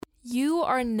You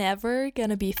are never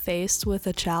gonna be faced with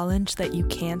a challenge that you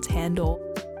can't handle.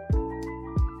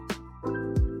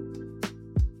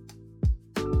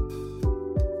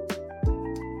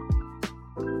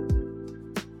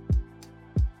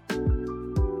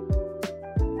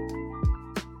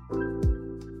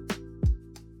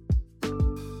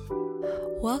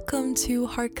 Welcome to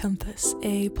Heart Compass,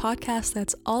 a podcast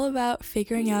that's all about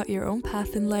figuring out your own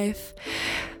path in life,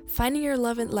 finding your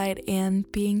love and light,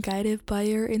 and being guided by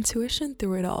your intuition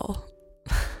through it all.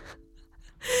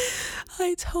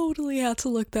 I totally had to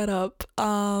look that up.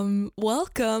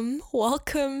 Welcome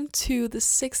to the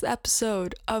 6th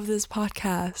episode of this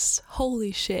podcast.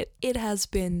 Holy shit, it has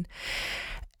been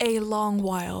a long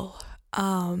while.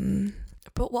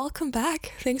 But welcome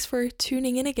back. Thanks for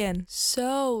tuning in again.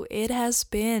 So it has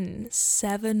been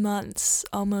 7 months,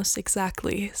 almost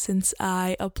exactly, since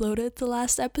I uploaded the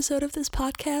last episode of this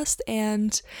podcast.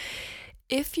 And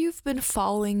if you've been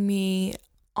following me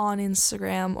on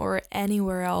Instagram or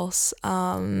anywhere else,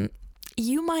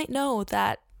 you might know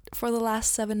that for the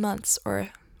last 7 months, or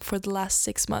for the last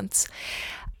 6 months,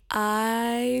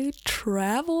 I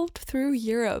traveled through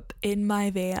Europe in my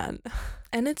van.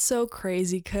 And it's so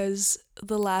crazy because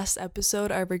the last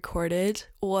episode I recorded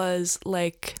was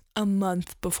like a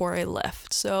month before I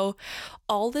left. So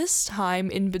all this time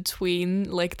in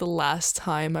between, like the last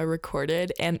time I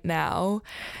recorded and now,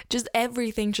 just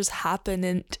everything just happened.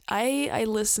 And I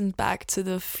listened back to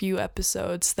the few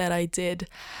episodes that I did.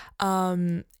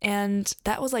 And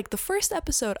that was like the first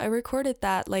episode. I recorded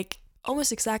that like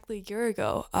almost exactly a year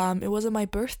ago. It was on my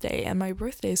birthday, and my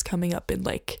birthday is coming up in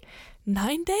like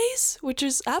 9 days, which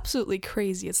is absolutely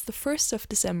crazy. It's the 1st of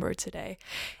December today,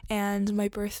 and my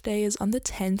birthday is on the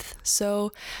 10th.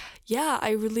 So yeah,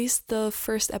 I released the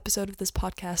first episode of this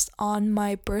podcast on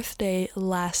my birthday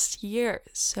last year.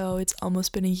 So it's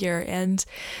almost been a year, and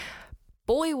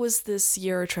boy, was this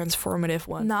year a transformative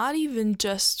one. Not even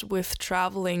just with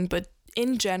traveling, but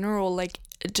in general, like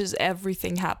just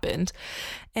everything happened.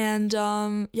 And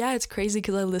yeah, it's crazy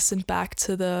because I listened back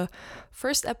to the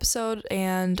first episode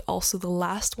and also the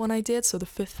last one I did, so the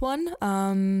 5th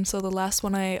one. So the last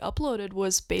one I uploaded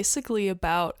was basically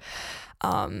about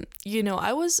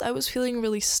I was feeling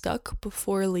really stuck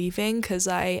before leaving because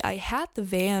I had the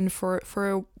van for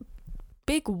a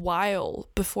big while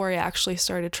before I actually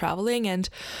started traveling, and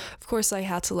of course I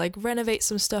had to like renovate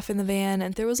some stuff in the van,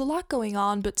 and there was a lot going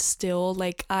on, but still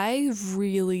like I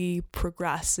really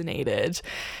procrastinated,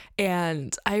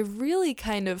 and I really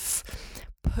kind of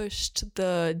pushed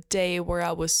the day where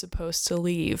I was supposed to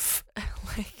leave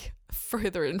like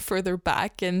further and further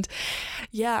back. And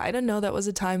yeah, I don't know, that was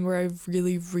a time where I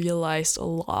really realized a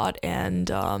lot, and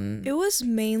it was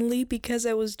mainly because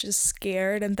I was just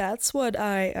scared, and that's what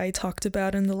I talked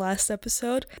about in the last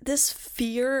episode. This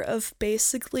fear of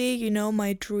basically,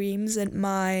 my dreams and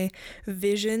my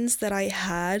visions that I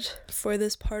had for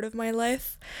this part of my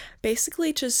life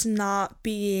basically just not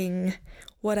being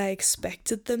what I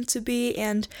expected them to be.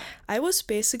 And I was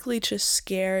basically just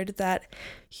scared that,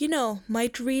 my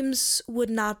dreams would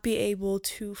not be able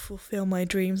to fulfill my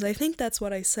dreams. I think that's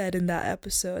what I said in that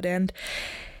episode. And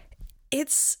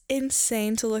it's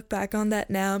insane to look back on that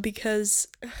now because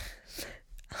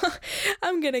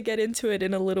I'm gonna get into it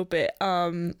in a little bit,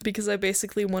 because I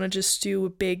basically want to just do a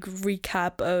big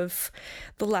recap of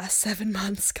the last 7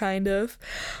 months, kind of.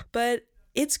 But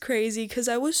it's crazy because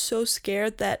I was so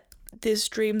scared that this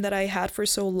dream that I had for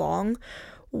so long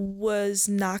was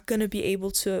not going to be able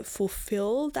to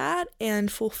fulfill that and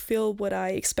fulfill what I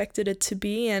expected it to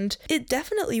be. And it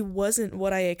definitely wasn't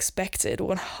what I expected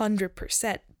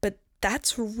 100%, but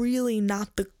that's really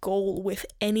not the goal with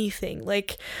anything.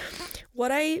 Like,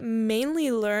 what I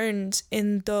mainly learned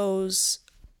in those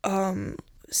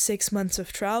 6 months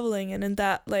of traveling and in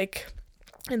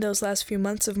those last few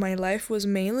months of my life was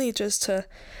mainly just to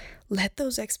let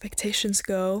those expectations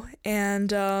go. And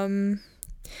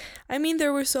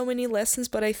there were so many lessons,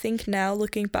 but I think now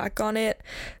looking back on it,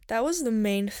 that was the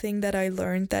main thing that I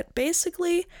learned, that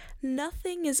basically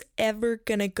nothing is ever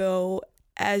gonna go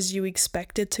as you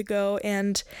expect it to go.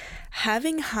 And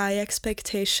having high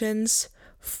expectations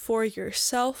for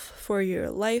yourself, for your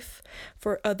life,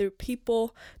 for other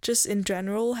people, just in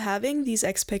general, having these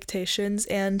expectations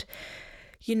and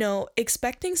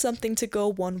expecting something to go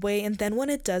one way, and then when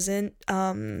it doesn't,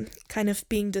 kind of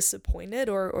being disappointed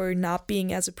or not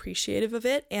being as appreciative of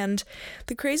it. And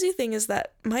the crazy thing is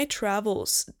that my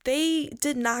travels, they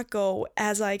did not go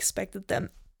as I expected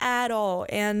them at all.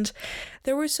 And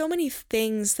there were so many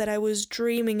things that I was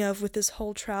dreaming of with this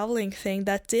whole traveling thing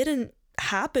that didn't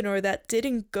happen or that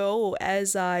didn't go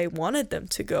as I wanted them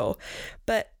to go.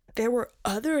 But there were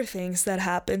other things that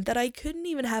happened that I couldn't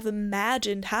even have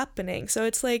imagined happening. So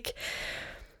it's like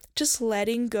just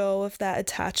letting go of that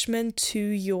attachment to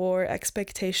your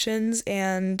expectations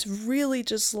and really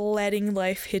just letting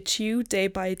life hit you day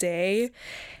by day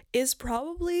is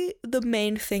probably the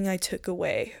main thing I took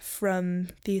away from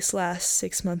these last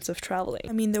 6 months of traveling.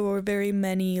 I mean, there were very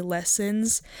many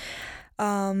lessons,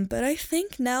 but I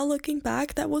think now looking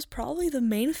back, that was probably the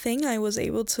main thing I was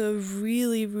able to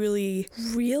really, really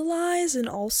realize, and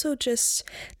also just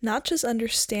not just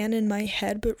understand in my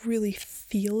head, but really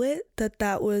feel it,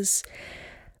 that was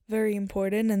very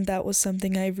important, and that was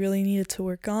something I really needed to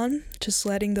work on, just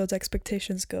letting those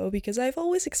expectations go, because I've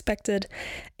always expected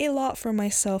a lot from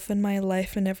myself and my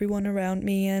life and everyone around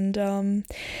me, and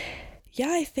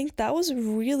yeah, I think that was a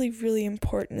really, really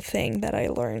important thing that I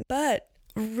learned. But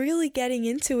really getting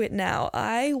into it now,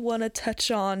 I want to touch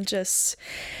on just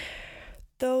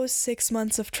those 6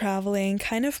 months of traveling,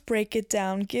 kind of break it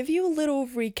down, give you a little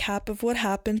recap of what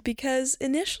happened, because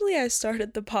initially I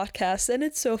started the podcast, and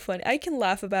it's so funny. I can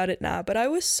laugh about it now, but I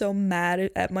was so mad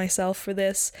at myself for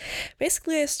this.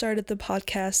 Basically, I started the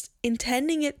podcast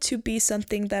intending it to be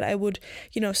something that I would,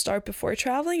 start before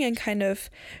traveling and kind of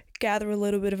gather a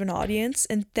little bit of an audience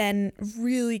and then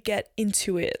really get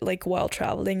into it like while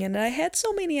traveling. And I had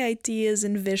so many ideas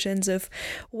and visions of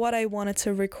what I wanted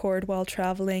to record while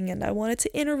traveling, and I wanted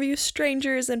to interview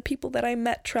strangers and people that I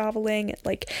met traveling and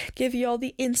like give you all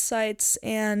the insights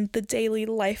and the daily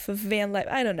life of van life.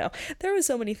 I don't know, there were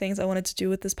so many things I wanted to do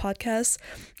with this podcast,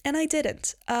 and I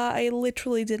didn't. I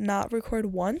literally did not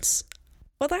record once.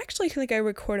 Well, I actually think I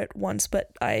recorded once,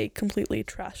 but I completely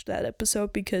trashed that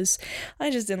episode because I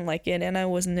just didn't like it and I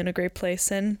wasn't in a great place.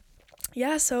 And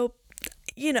yeah, so,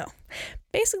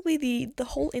 basically the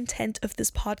whole intent of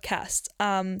this podcast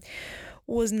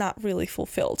was not really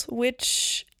fulfilled,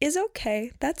 which is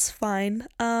okay. That's fine.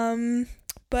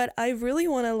 But I really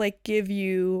want to give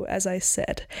you, as I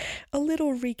said, a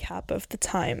little recap of the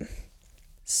time.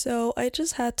 So I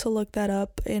just had to look that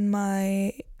up in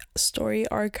my story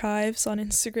archives on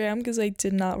Instagram because I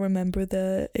did not remember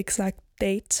the exact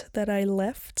date that I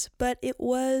left, but it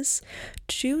was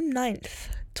June 9th,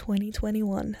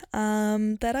 2021,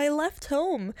 that I left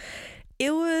home.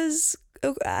 It was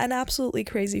an absolutely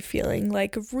crazy feeling,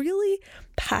 really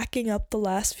packing up the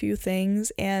last few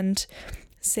things and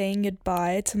saying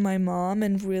goodbye to my mom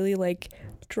and really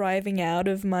driving out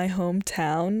of my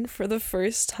hometown for the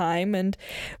first time and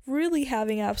really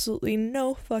having absolutely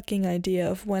no fucking idea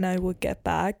of when I would get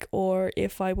back or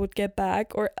if I would get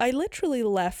back. Or I literally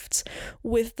left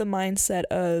with the mindset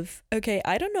of, okay,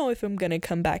 I don't know if I'm gonna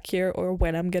come back here or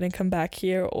when I'm gonna come back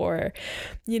here, or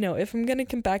if I'm gonna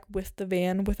come back with the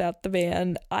van, without the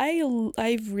van.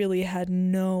 I really had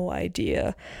no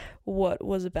idea what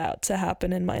was about to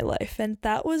happen in my life, and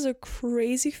that was a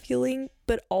crazy feeling,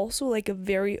 but also a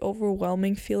very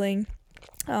overwhelming feeling,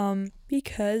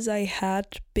 because I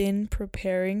had been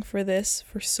preparing for this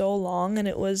for so long, and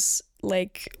it was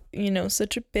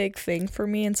such a big thing for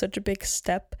me and such a big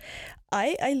step.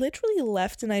 I literally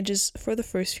left, and I just, for the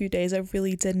first few days, I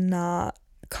really did not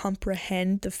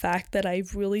comprehend the fact that I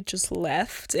really just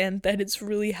left and that it's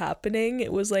really happening.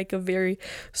 It was a very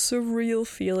surreal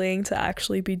feeling to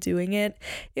actually be doing it.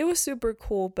 It was super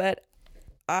cool, but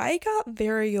I got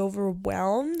very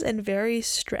overwhelmed and very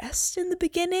stressed in the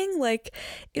beginning.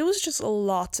 It was just a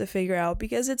lot to figure out,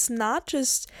 because it's not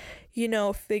just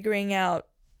figuring out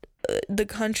the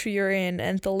country you're in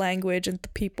and the language and the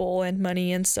people and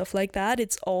money and stuff like that.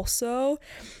 It's also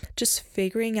just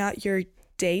figuring out your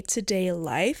day-to-day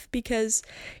life, because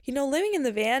living in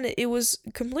the van, it was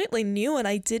completely new, and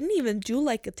I didn't even do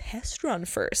a test run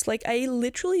first. I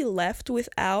literally left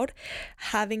without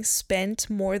having spent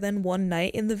more than one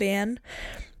night in the van,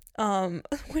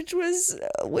 which was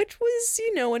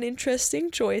an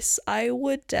interesting choice. I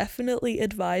would definitely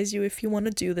advise you, if you want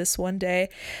to do this one day,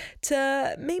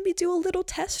 to maybe do a little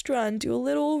test run, do a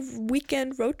little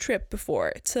weekend road trip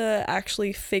before, to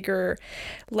actually figure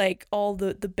all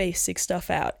the basic stuff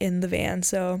out in the van.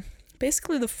 So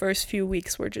basically the first few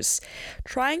weeks were just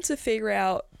trying to figure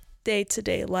out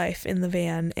day-to-day life in the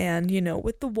van, and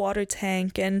with the water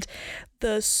tank and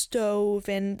the stove,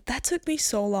 and that took me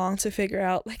so long to figure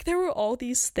out. There were all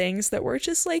these things that were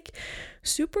just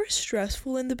super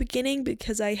stressful in the beginning,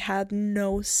 because I had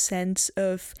no sense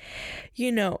of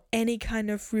any kind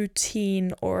of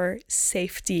routine or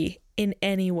safety in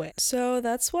any way. So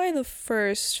that's why the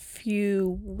first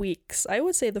few weeks, I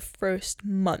would say the first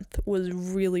month, was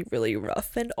really, really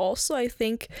rough. And also I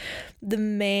think the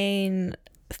main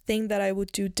thing that I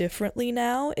would do differently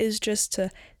now is just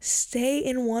to stay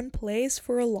in one place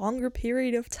for a longer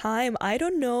period of time. I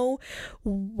don't know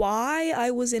why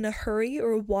I was in a hurry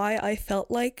or why I felt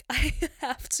like I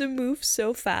have to move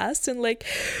so fast and like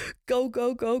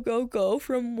go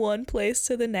from one place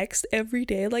to the next every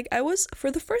day. Like I was,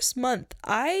 for the first month,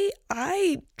 I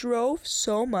drove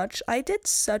so much. I did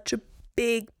such a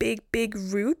big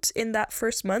route in that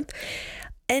first month,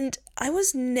 and I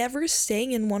was never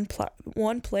staying in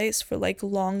one place for like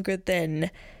longer than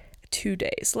 2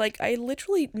 days. Like I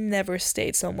literally never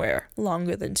stayed somewhere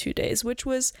longer than 2 days, which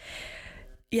was,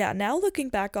 yeah, now looking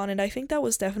back on it, I think that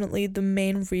was definitely the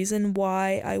main reason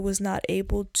why I was not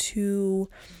able to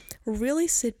really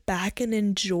sit back and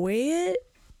enjoy it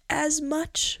as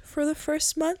much for the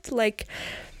first month. Like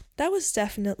that was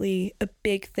definitely a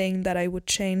big thing that I would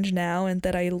change now and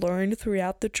that I learned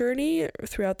throughout the journey,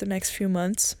 throughout the next few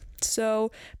months.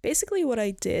 So basically what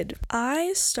I did,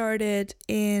 I started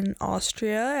in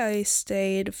Austria. I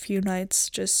stayed a few nights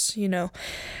just,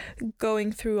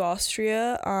 going through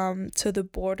Austria to the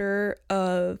border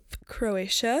of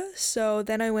Croatia. So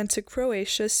then I went to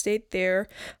Croatia, stayed there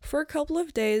for a couple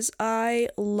of days. I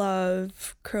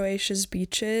love Croatia's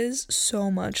beaches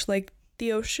so much. Like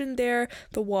the ocean there,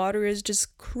 the water is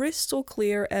just crystal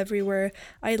clear everywhere.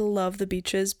 I love the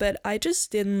beaches, but I just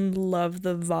didn't love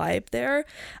the vibe there.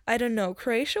 I don't know,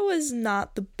 Croatia was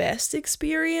not the best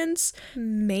experience,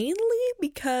 mainly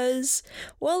because,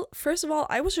 well, first of all,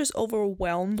 I was just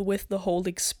overwhelmed with the whole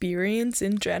experience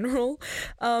in general,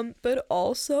 but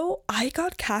also I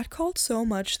got catcalled so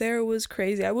much there. It was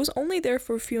crazy. I was only there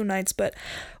for a few nights, but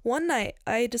one night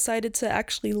I decided to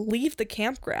actually leave the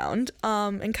campground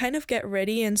and kind of get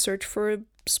ready and search for a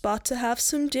spot to have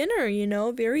some dinner,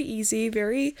 very easy,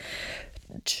 very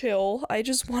chill. I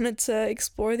just wanted to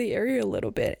explore the area a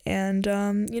little bit and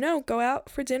go out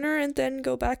for dinner and then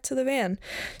go back to the van.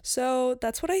 So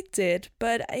that's what I did,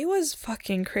 but it was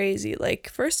fucking crazy. Like,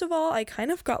 first of all, I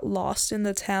kind of got lost in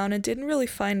the town and didn't really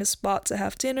find a spot to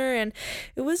have dinner, and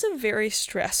it was a very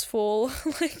stressful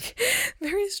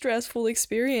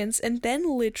experience. And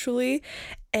then literally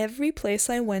every place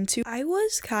I went to, I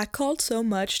was catcalled so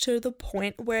much to the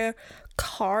point where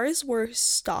cars were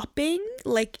stopping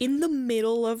like in the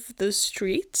middle of the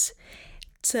street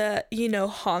to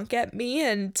honk at me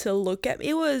and to look at me.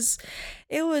 It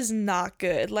was not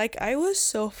good. Like I was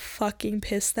so fucking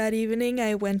pissed that evening.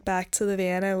 I went back to the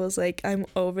van. I was like, I'm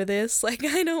over this. Like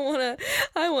I want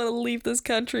to leave this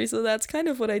country. So that's kind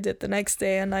of what I did the next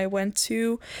day, and I went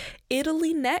to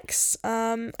Italy next.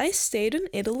 I stayed in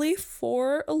Italy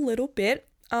for a little bit.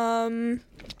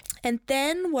 And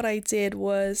then what I did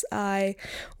was I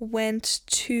went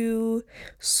to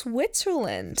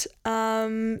Switzerland.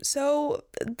 So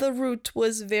the route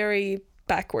was very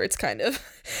backwards, kind of.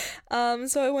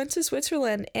 So I went to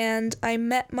Switzerland and I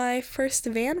met my first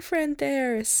van friend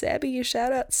there, Sebi.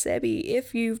 Shout out Sebi.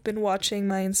 If you've been watching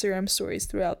my Instagram stories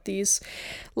throughout these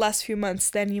last few months,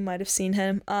 then you might have seen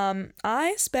him.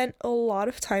 I spent a lot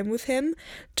of time with him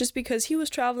just because he was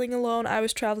traveling alone, I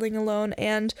was traveling alone,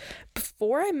 and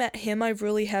before I met him, I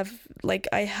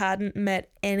hadn't met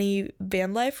any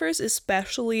van lifers,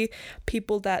 especially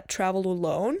people that travel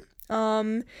alone.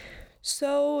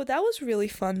 So that was really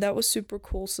fun. That was super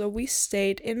cool. So we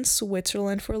stayed in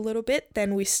Switzerland for a little bit.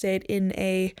 Then we stayed in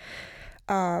a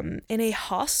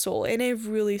hostel, in a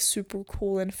really super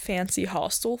cool and fancy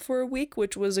hostel for a week,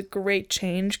 which was a great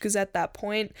change because at that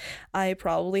point I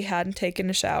probably hadn't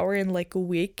taken a shower in like a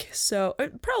week. So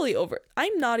probably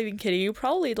I'm not even kidding you,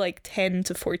 probably like 10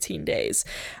 to 14 days.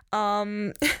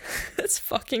 It's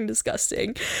fucking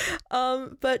disgusting.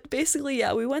 But basically,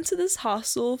 yeah, we went to this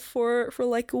hostel for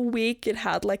like a week. It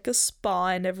had like a spa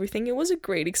and everything. It was a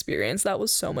great experience. That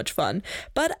was so much fun.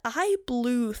 But I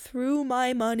blew through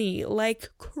my money like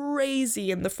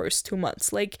crazy in the first 2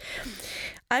 months. Like,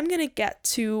 I'm gonna get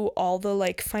to all the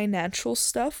like financial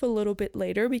stuff a little bit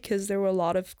later because there were a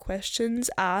lot of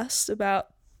questions asked about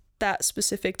that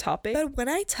specific topic. But when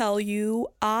I tell you,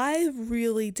 I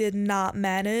really did not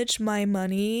manage my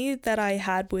money that I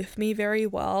had with me very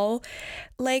well.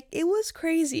 Like, it was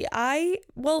crazy.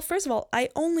 First of all, I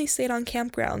only stayed on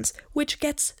campgrounds, which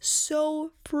gets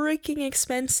so freaking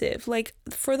expensive. Like,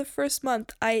 for the first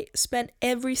month, I spent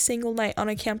every single night on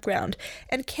a campground,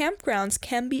 and campgrounds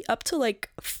can be up to like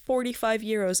 45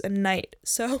 euros a night.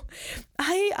 So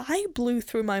I blew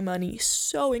through my money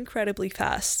so incredibly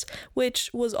fast, which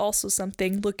was also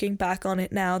something, looking back on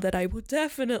it now, that I will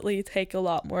definitely take a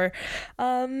lot more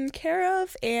care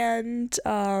of. And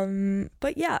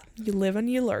but yeah, you live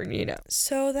and you learn,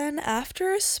 So then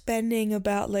after spending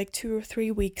about like 2 or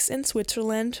 3 weeks in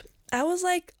Switzerland, I was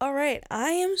like, all right,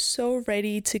 I am so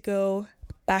ready to go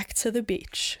back to the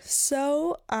beach.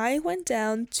 So I went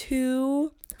down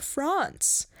to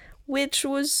France, which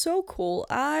was so cool.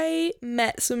 I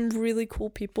met some really cool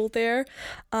people there,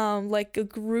 like a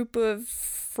group of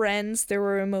friends. There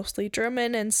were mostly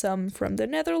German and some from the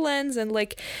Netherlands, and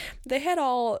like they had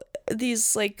all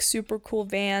these like super cool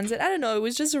vans, and I don't know, it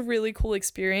was just a really cool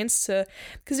experience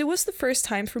because it was the first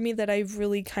time for me that I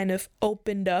really kind of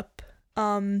opened up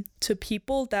to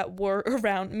people that were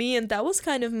around me, and that was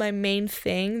kind of my main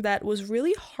thing that was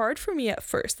really hard for me at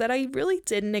first, that I really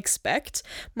didn't expect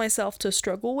myself to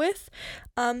struggle with,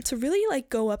 to really like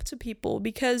go up to people,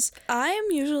 because I am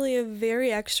usually a very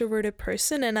extroverted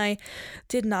person, and I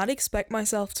did not expect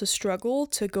myself to struggle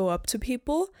to go up to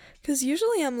people, because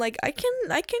usually I'm like, I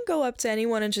can go up to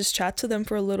anyone and just chat to them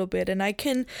for a little bit, and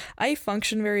I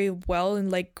function very well in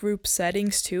like group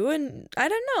settings too, and I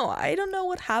don't know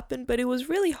what happened, but it was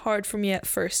really hard for me at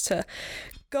first to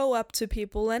go up to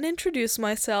people and introduce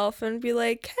myself and be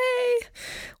like, hey,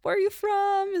 where are you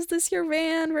from? Is this your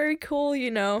van? Very cool,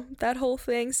 that whole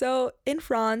thing. So in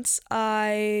France,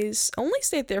 I only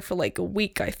stayed there for like a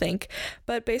week, I think,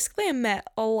 but basically I met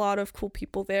a lot of cool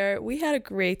people there. We had a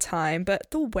great time, but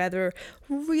the weather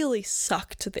really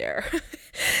sucked there.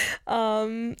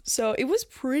 So it was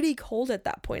pretty cold at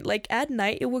that point. Like at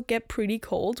night it would get pretty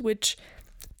cold, which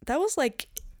that was like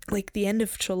the end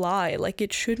of July. Like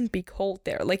it shouldn't be cold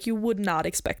there. Like you would not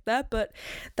expect that, but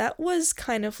that was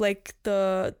kind of like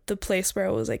the place where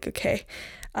I was like, okay,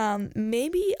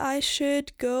 maybe I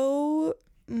should go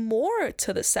more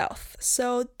to the south.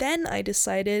 So then I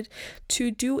decided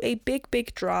to do a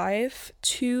big drive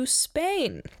to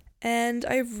Spain. And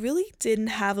I really didn't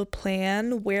have a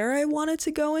plan where I wanted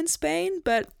to go in Spain,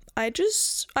 but I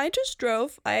just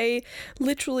drove. I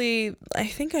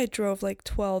think I drove like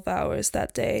 12 hours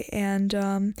that day.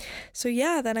 And so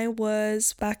yeah, then I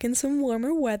was back in some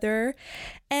warmer weather.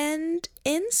 And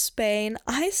in Spain,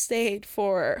 I stayed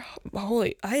for,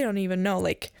 I don't even know,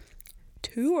 like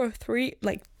 2 or 3,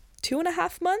 like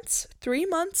 2.5 months, 3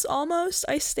 months almost.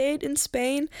 I stayed in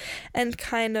Spain and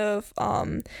kind of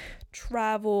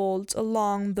traveled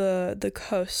along the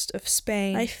coast of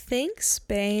Spain. I think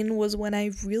Spain was when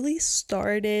I really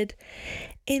started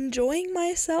enjoying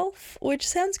myself, which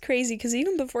sounds crazy because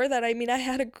even before that, I mean, I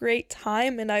had a great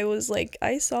time and I was like,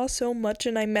 I saw so much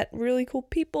and I met really cool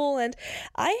people and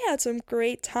I had some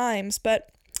great times, but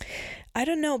I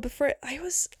don't know, before I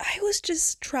was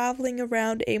just traveling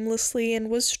around aimlessly and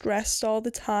was stressed all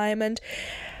the time. And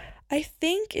I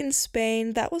think in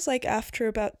Spain, that was like after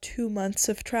about 2 months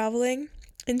of traveling.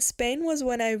 In Spain was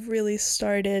when I really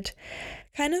started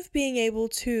kind of being able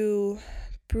to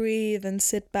breathe and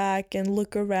sit back and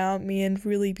look around me and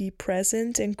really be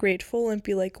present and grateful and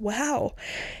be like, wow,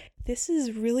 this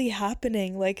is really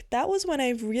happening. Like that was when I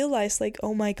realized like,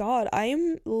 oh my God, I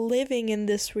am living in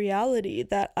this reality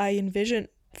that I envisioned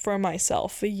for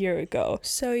myself a year ago.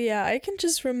 So yeah, I can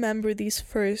just remember these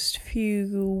first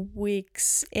few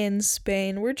weeks in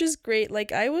Spain were just great.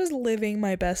 Like I was living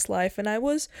my best life and I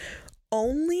was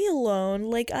only alone.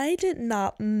 Like I did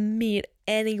not meet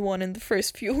anyone in the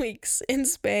first few weeks in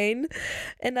Spain,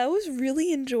 and I was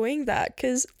really enjoying that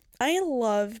because I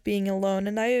love being alone,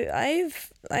 and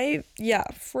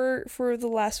for the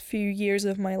last few years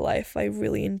of my life, I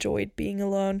really enjoyed being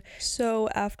alone. So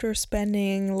after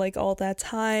spending like all that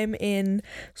time in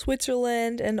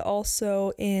Switzerland and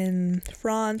also in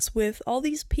France with all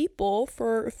these people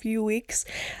for a few weeks,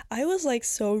 I was like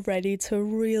so ready to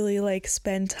really like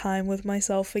spend time with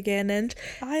myself again, and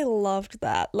I loved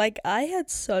that. Like I had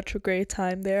such a great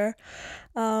time there.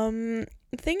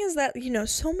 The thing is that,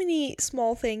 so many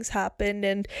small things happened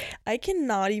and I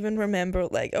cannot even remember,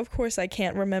 like, of course I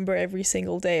can't remember every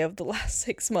single day of the last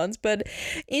 6 months, but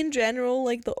in general,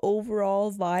 like, the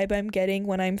overall vibe I'm getting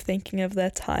when I'm thinking of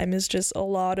that time is just a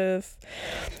lot of,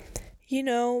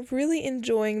 really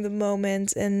enjoying the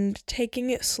moment and taking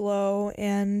it slow.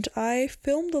 And I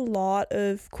filmed a lot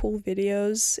of cool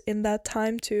videos in that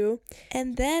time too.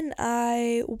 And then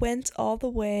I went all the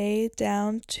way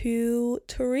down to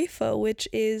Tarifa, which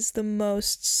is the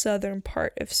most southern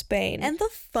part of Spain. And the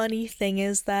funny thing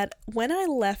is that when I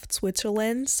left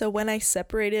Switzerland, so when I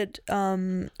separated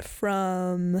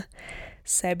from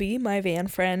Sebi, my van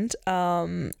friend,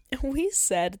 we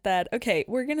said that, okay,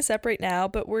 we're gonna separate now,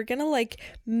 but we're gonna like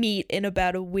meet in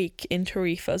about a week in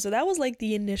Tarifa. So that was like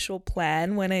the initial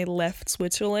plan when I left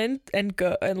Switzerland and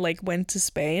go and like went to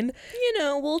Spain. You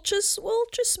know, we'll just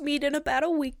meet in about a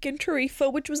week in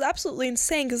Tarifa, which was absolutely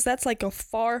insane because that's like a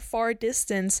far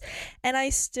distance. And I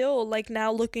still, like,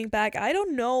 now looking back, I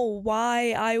don't know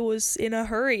why I was in a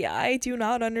hurry. I do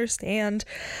not understand.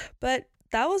 But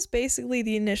that was basically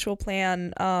the initial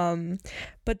plan.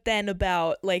 But then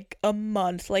about like a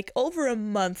month, like over a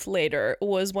month later,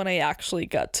 was when I actually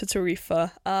got to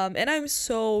Tarifa. And I'm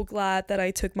so glad that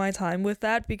I took my time with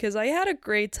that because I had a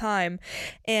great time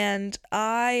and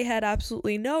I had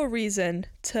absolutely no reason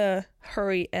to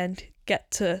hurry and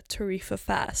get to Tarifa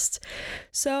fast.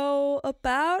 So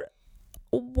about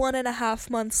 1.5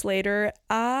 months later,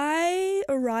 I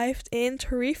arrived in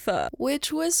Tarifa,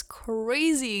 which was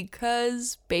crazy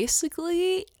because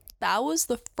basically that was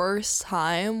the first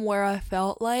time where I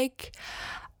felt like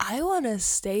I want to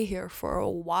stay here for a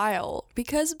while.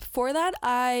 Because before that,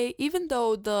 even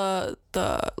though the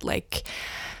like,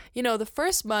 you know, the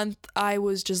first month I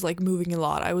was just like moving a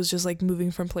lot. I was just like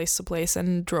moving from place to place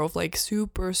and drove like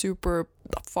super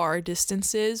far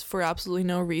distances for absolutely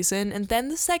no reason. And then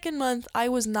the second month I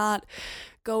was not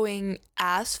going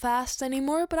as fast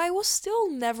anymore, but I was still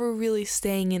never really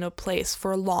staying in a place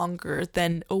for longer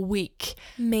than a week.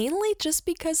 Mainly just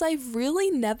because I've really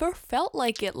never felt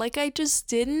like it. Like I just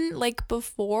didn't, like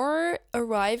before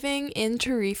arriving in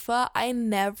Tarifa, I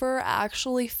never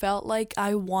actually felt like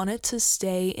I wanted to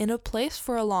stay in a place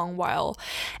for a long while.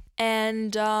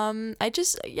 And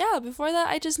before that,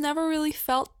 I just never really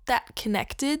felt that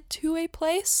connected to a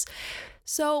place.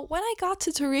 So when I got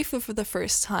to Tarifa for the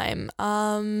first time,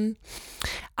 I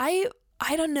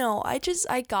don't know,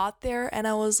 I got there and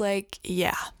I was like,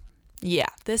 yeah,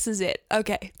 this is it.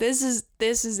 Okay, this is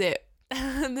it.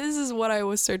 This is what I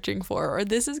was searching for, or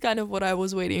this is kind of what I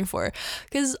was waiting for,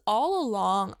 because all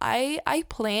along I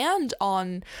planned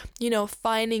on, you know,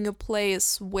 finding a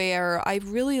place where I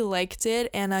really liked it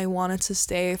and I wanted to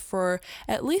stay for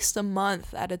at least a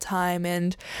month at a time.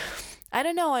 And I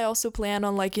don't know, I also planned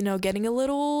on, like, you know, getting a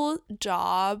little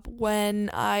job when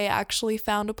I actually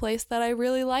found a place that I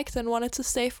really liked and wanted to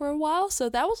stay for a while. So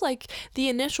that was like the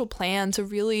initial plan, to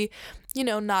really, you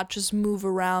know, not just move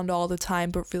around all the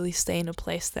time, but really stay in a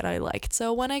place that I liked.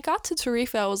 So when I got to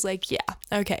Tarifa, I was like, yeah,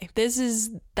 okay,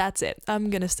 that's it. I'm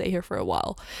gonna stay here for a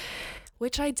while.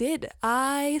 Which I did.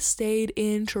 I stayed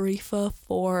in Tarifa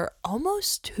for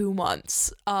almost 2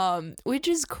 months, which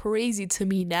is crazy to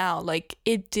me now. Like,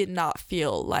 it did not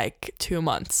feel like 2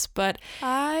 months, but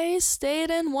I stayed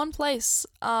in one place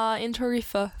in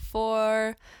Tarifa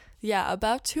for,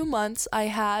 about 2 months. I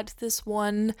had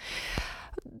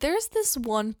there's this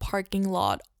one parking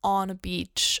lot on a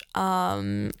beach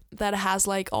that has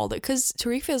like all the, because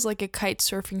Tarifa is like a kite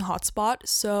surfing hotspot,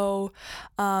 so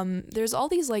there's all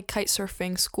these like kite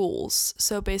surfing schools.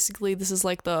 So basically this is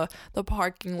like the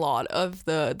parking lot of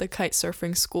the kite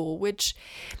surfing school, which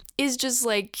is just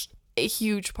like a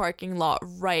huge parking lot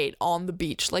right on the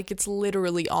beach. Like, it's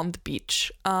literally on the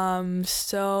beach.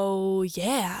 So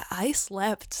yeah, I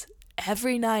slept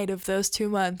every night of those 2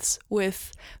 months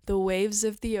with the waves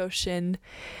of the ocean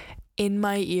in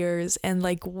my ears, and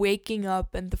like waking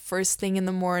up, and the first thing in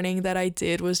the morning that I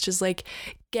did was just like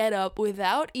get up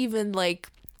without even like,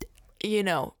 you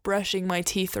know, brushing my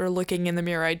teeth or looking in the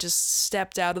mirror. I just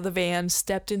stepped out of the van,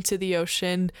 stepped into the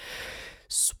ocean,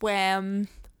 swam,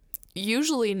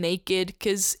 usually naked,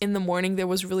 because in the morning there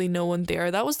was really no one there.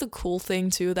 That was the cool thing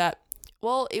too, that,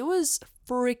 well, it was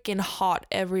freaking hot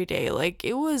every day. Like,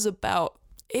 it was about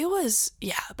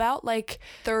like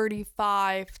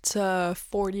 35 to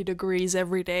 40 degrees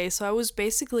every day. So I was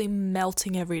basically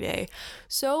melting every day.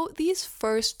 So these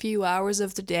first few hours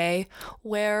of the day,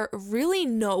 where really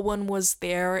no one was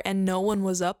there and no one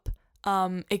was up,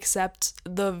 except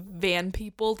the van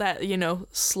people that, you know,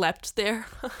 slept there.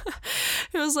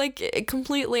 It was like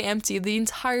completely empty. The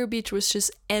entire beach was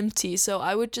just empty. So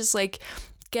I would just like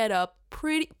get up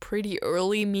pretty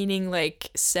early, meaning like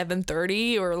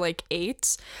 7:30 or like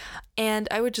 8, and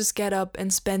I would just get up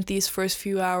and spend these first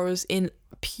few hours in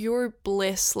pure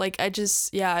bliss. Like, I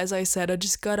just, as I said, I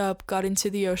just got up, got into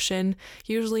the ocean,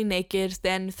 usually naked,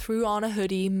 then threw on a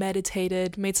hoodie,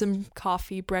 meditated, made some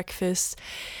coffee, breakfast.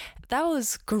 That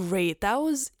was great. That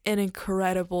was an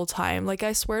incredible time. Like,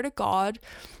 I swear to God,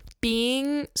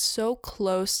 being so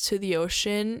close to the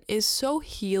ocean is so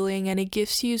healing, and it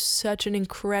gives you such an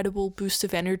incredible boost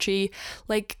of energy.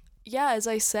 Like, as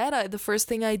I said, the first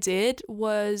thing I did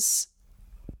was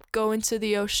go into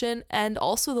the ocean. And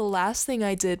also the last thing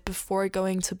I did before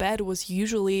going to bed was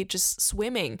usually just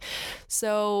swimming.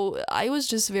 So I was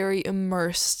just very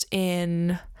immersed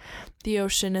in the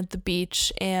ocean at the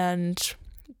beach and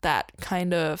that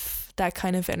kind of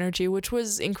energy, which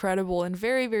was incredible and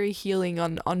very, very healing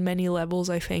on many levels,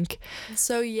 I think.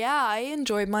 So yeah, I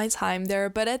enjoyed my time there.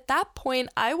 But at that point,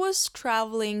 I was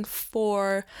traveling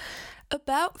for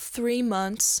about 3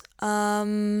 months.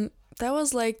 That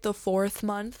was like the 4th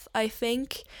month, I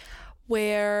think,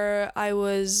 where I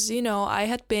was, I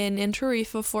had been in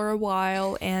Tarifa for a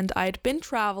while and I'd been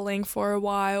traveling for a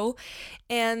while.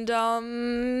 And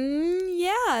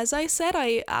yeah, as I said,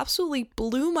 I absolutely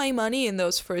blew my money in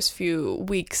those first few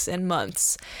weeks and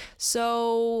months.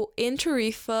 So in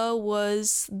Tarifa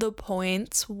was the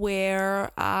point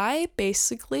where I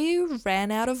basically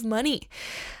ran out of money.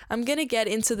 I'm gonna get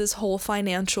into this whole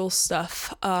financial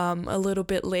stuff a little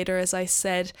bit later, as I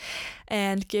said,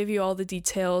 and give you all the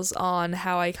details on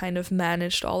how I kind of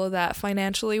managed all of that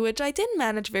financially, which I didn't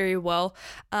manage very well.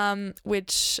 So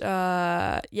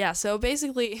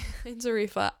basically in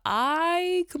Tarifa,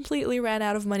 I completely ran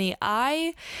out of money.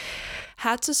 I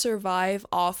had to survive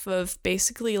off of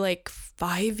basically like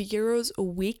 €5 a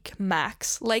week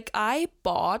max. Like I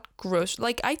bought groceries,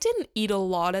 like I didn't eat a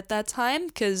lot at that time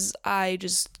because I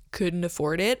just couldn't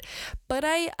afford it, but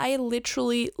I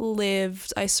literally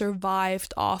I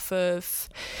survived off of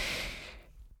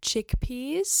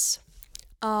chickpeas,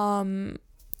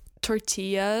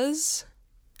 tortillas,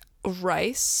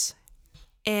 rice,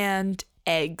 and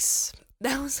eggs.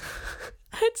 That was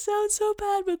it sounds so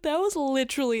bad, but that was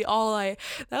literally all I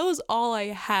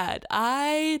had.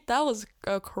 That was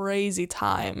a crazy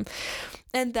time.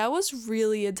 And that was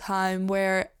really a time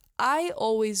where I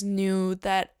always knew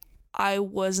that I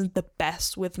wasn't the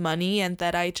best with money and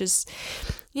that I just,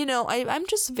 I'm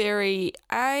just very,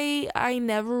 I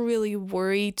never really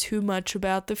worry too much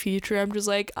about the future. I'm just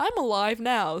like, I'm alive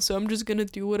now, so I'm just gonna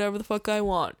do whatever the fuck I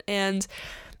want. And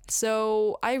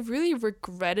so I really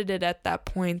regretted it at that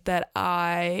point that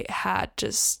I had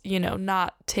just,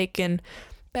 not taken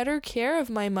better care of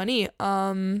my money.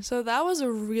 So that was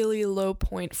a really low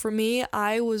point for me.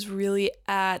 I was really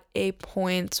at a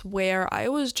point where I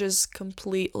was just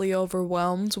completely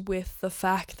overwhelmed with the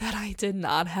fact that I did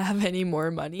not have any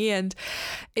more money, and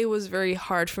it was very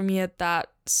hard for me at that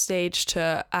stage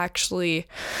to actually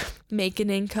make an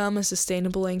income, a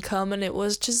sustainable income, and it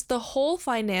was just the whole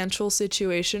financial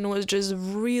situation was just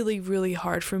really, really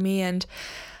hard for me. And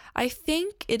I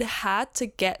think it had to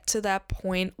get to that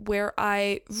point where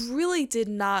I really did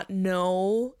not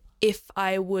know if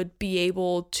I would be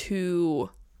able to,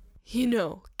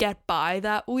 get by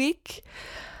that week.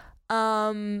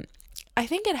 I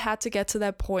think it had to get to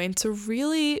that point to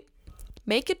really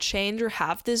make a change or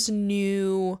have this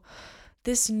new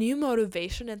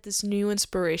motivation and this new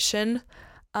inspiration.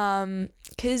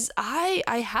 Because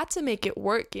I had to make it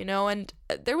work, and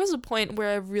there was a point where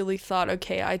I really thought,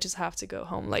 okay, I just have to go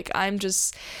home. Like, I'm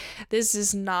not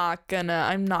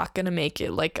gonna make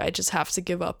it. Like, I just have to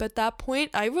give up at that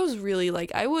point. I was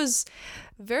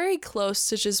very close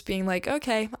to just being like,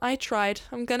 okay, I tried.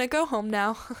 I'm gonna go home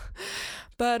now.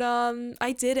 But,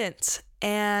 I didn't.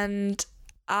 And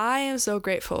I am so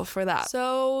grateful for that.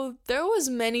 So there was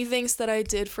many things that I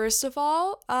did. First of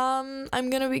all, I'm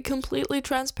gonna be completely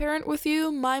transparent with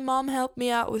you. My mom helped me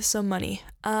out with some money,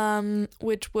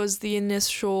 which was the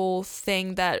initial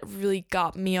thing that really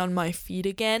got me on my feet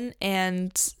again,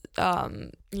 and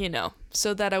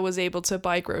so that I was able to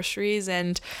buy groceries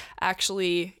and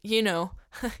actually,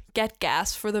 get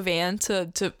gas for the van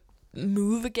to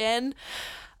move again.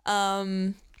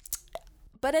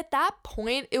 But at that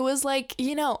point, it was like,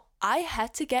 I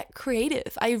had to get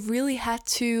creative. I really had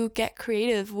to get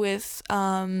creative with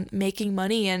making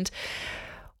money. And,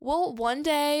 well, one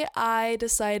day I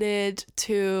decided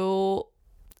to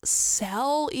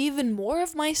sell even more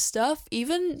of my stuff,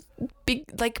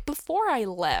 before I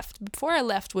left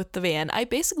with the van. I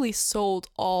basically sold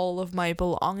all of my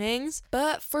belongings,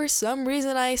 but for some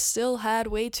reason I still had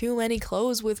way too many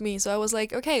clothes with me, so I was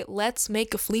like, okay, let's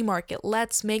make a flea market,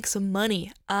 let's make some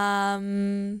money.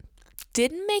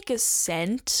 Didn't make a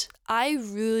cent. I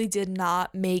really did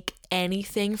not make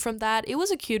anything from that. It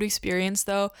was a cute experience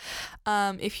though.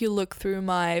 If you look through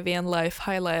my van life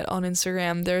highlight on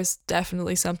Instagram, there's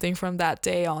definitely something from that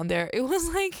day on there. It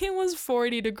was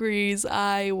 40 degrees.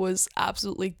 I was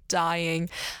absolutely dying.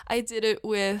 I did it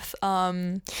with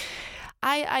I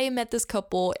met this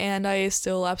couple and I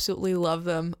still absolutely love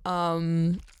them.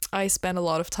 I spent a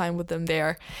lot of time with them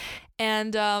there.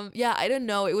 And yeah, I don't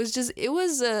know, it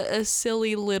was a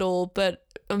silly little but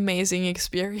amazing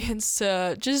experience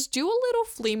to just do a little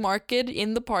flea market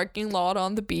in the parking lot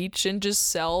on the beach and just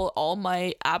sell all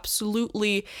my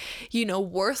absolutely,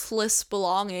 worthless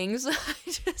belongings.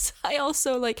 I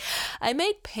also I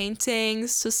made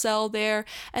paintings to sell there,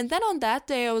 and then on that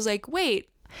day I was like, wait,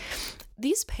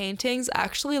 these paintings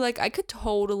actually, I could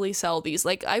totally sell these.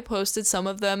 I posted some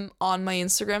of them on my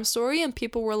Instagram story and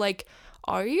people were like,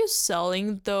 are you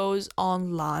selling those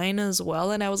online as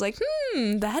well? And I was like,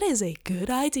 that is a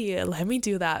good idea. Let me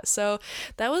do that. So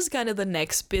that was kind of the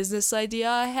next business idea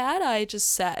I had. I just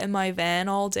sat in my van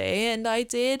all day and I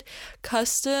did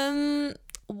custom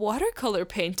watercolor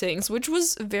paintings, which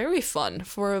was very fun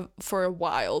for a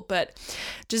while, but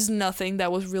just nothing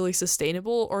that was really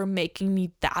sustainable or making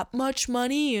me that much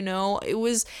money. It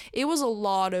was a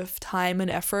lot of time and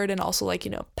effort, and also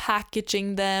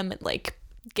packaging them and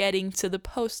getting to the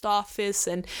post office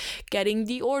and getting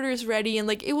the orders ready, and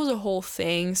it was a whole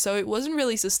thing. So it wasn't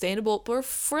really sustainable, but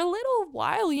for a little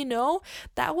while,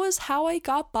 that was how I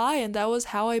got by and that was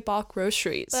how I bought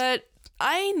groceries. But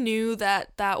I knew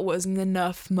that wasn't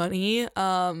enough money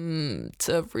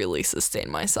to really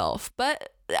sustain myself,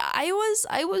 but I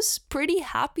was pretty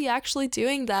happy actually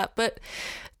doing that. But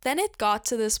then it got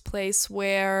to this place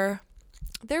where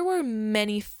there were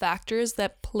many factors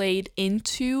that played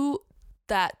into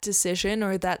that decision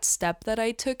or that step that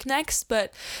I took next,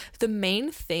 but the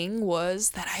main thing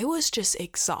was that I was just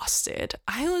exhausted.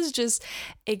 I was just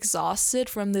exhausted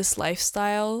from this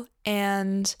lifestyle,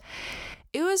 and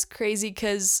it was crazy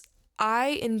because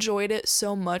I enjoyed it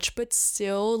so much, but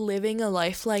still living a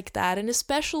life like that, and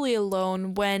especially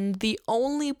alone when the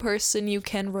only person you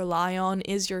can rely on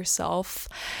is yourself,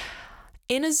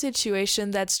 in a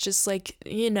situation that's just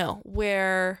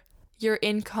where your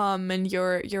income and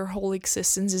your whole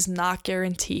existence is not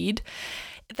guaranteed.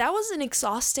 That was an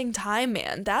exhausting time,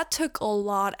 man. That took a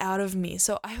lot out of me.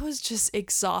 So I was just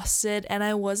exhausted, and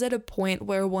I was at a point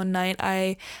where one night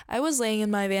I was laying in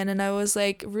my van and I was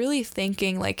really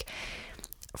thinking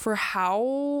for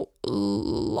how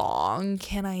long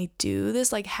can I do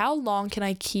this? How long can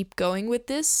I keep going with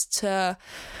this to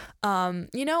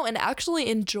and actually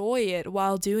enjoy it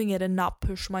while doing it and not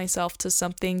push myself to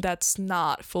something that's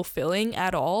not fulfilling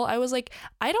at all. I was like,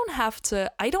 I don't have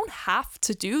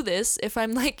to do this if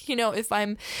I'm if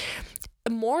I'm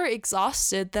more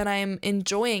exhausted than I'm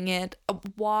enjoying it.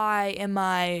 Why am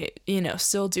I,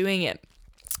 still doing it?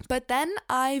 But then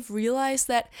I've realized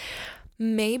that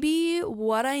maybe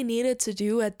what I needed to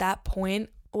do at that point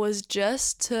was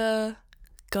just to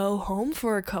go home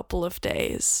for a couple of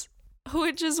days,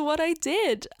 which is what I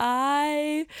did.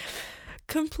 I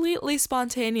completely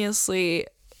spontaneously,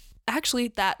 actually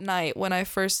that night when I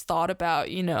first thought about,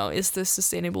 is this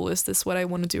sustainable? Is this what I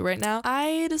want to do right now?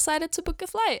 I decided to book a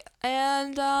flight.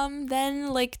 And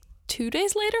then 2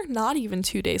 days later, not even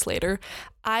 2 days later,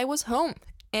 I was home.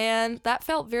 And that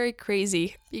felt very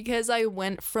crazy because I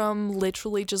went from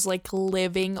literally just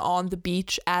living on the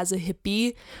beach as a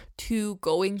hippie to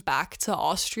going back to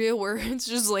Austria, where it's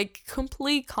just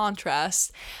complete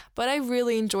contrast. But I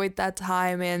really enjoyed that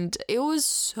time, and it was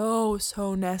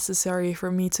so necessary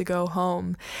for me to go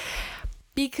home,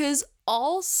 because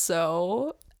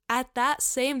also at that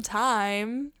same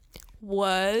time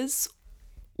was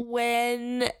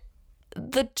when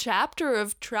the chapter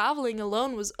of traveling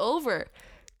alone was over.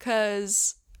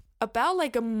 Because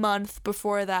about a month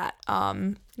before that,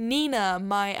 Nina,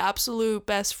 my absolute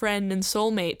best friend and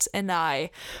soulmate, and I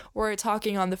were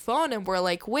talking on the phone, and we're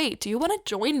like, wait, do you want to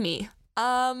join me?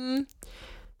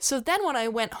 So then when I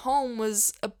went home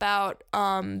was about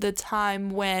the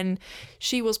time when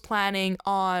she was planning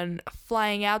on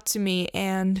flying out to me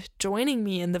and joining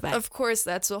me in the van. Of course,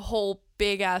 that's a whole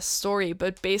big ass story,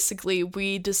 but basically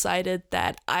we decided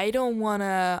that I don't want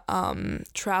to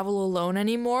travel alone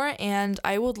anymore, and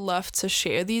I would love to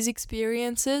share these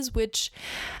experiences, which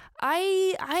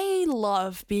I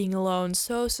love being alone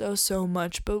so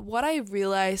much. But what I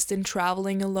realized in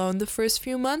traveling alone the first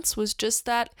few months was just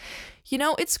that,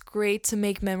 it's great to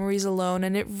make memories alone,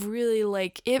 and it really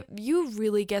you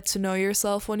really get to know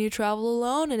yourself when you travel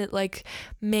alone, and it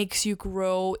makes you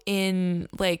grow in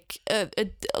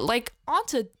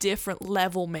onto a different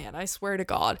level, man, I swear to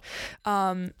God.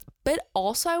 But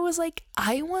also I was like,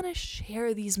 I want to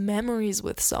share these memories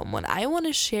with someone. I want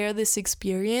to share this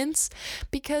experience,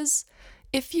 because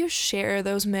if you share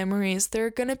those memories, they're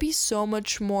going to be so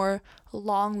much more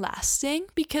long lasting,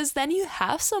 because then you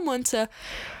have someone to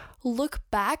look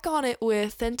back on it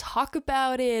with and talk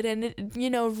about it and,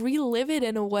 relive it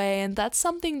in a way. And that's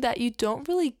something that you don't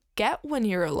really get when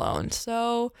you're alone.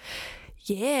 So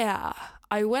yeah,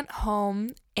 I went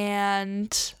home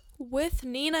and with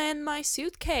Nina in my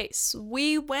suitcase,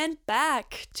 we went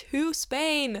back to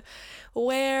Spain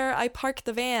where I parked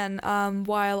the van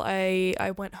while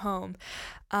I went home.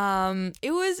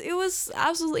 It was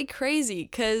absolutely crazy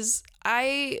because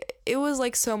it was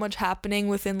like so much happening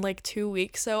within like 2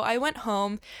 weeks. So I went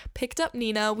home, picked up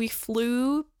Nina, we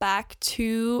flew back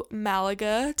to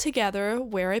Malaga together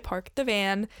where I parked the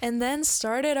van, and then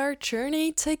started our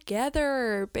journey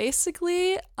together.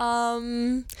 Basically,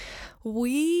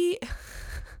 we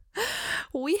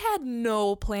we had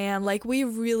no plan. Like, we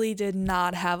really did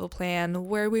not have a plan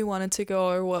where we wanted to go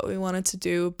or what we wanted to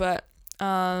do, but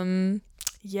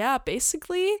yeah,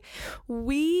 basically,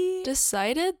 we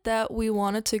decided that we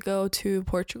wanted to go to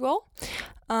Portugal.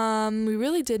 We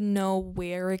really didn't know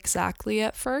where exactly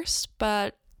at first,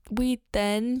 but we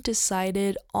then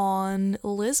decided on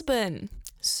Lisbon.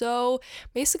 So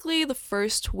basically, the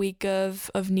first week of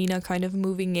Nina kind of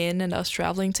moving in and us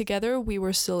traveling together, we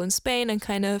were still in Spain and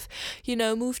kind of,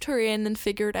 moved her in and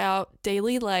figured out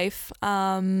daily life.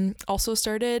 Also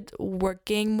started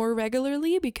working more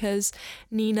regularly because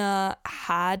Nina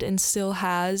had and still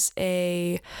has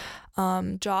a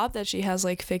job that she has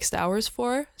like fixed hours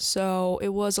for. So it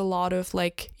was a lot of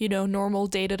like, normal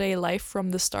day-to-day life from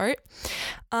the start.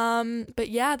 But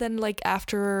yeah, then like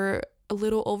after a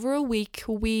little over a week,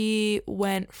 we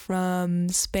went from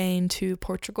Spain to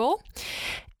Portugal.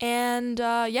 And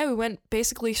we went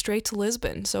basically straight to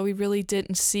Lisbon. So we really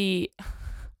didn't see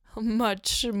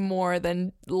much more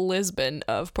than Lisbon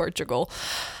of Portugal.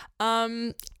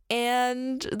 And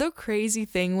the crazy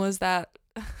thing was that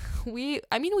we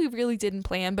really didn't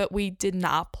plan, but we did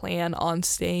not plan on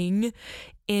staying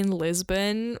in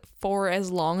Lisbon for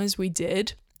as long as we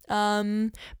did.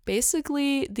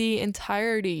 Basically the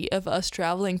entirety of us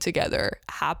traveling together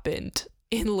happened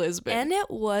in Lisbon. And it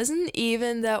wasn't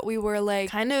even that we were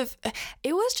like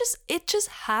it just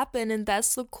happened, and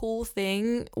that's the cool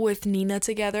thing with Nina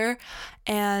together.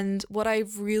 And what I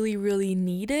really, really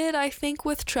needed, I think,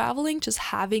 with traveling, just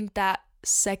having that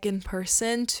second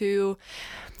person to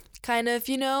kind of,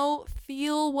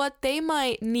 feel what they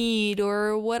might need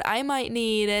or what I might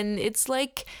need. And it's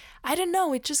like, I don't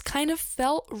know, it just kind of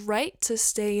felt right to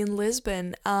stay in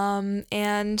Lisbon.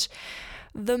 And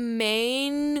the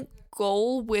main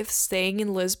goal with staying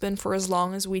in Lisbon for as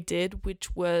long as we did,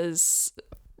 which was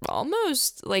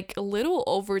almost like a little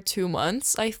over 2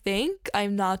 months, I think.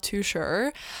 I'm not too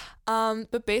sure.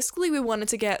 But basically we wanted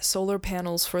to get solar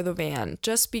panels for the van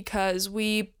just because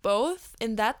we both,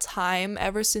 in that time,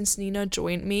 ever since Nina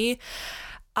joined me,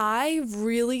 I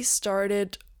really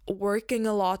started working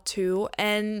a lot too,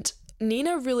 and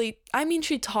Nina really,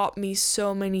 she taught me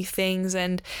so many things,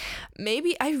 and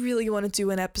maybe I really want to do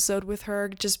an episode with her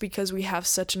just because we have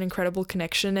such an incredible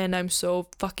connection, and I'm so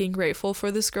fucking grateful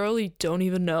for this girl, you don't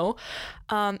even know.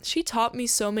 She taught me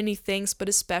so many things, but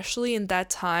especially in that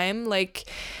time, like,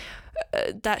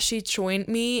 that she joined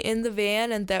me in the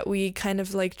van and that we kind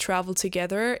of like traveled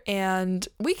together, and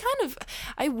we kind of,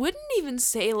 I wouldn't even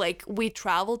say like we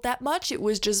traveled that much. It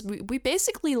was just we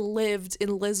basically lived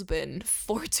in Lisbon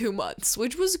for 2 months,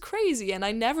 which was crazy, and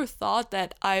I never thought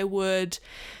that I would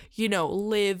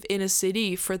live in a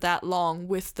city for that long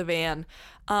with the van.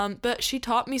 But she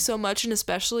taught me so much, and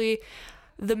especially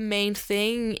the main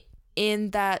thing in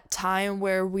that time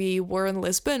where we were in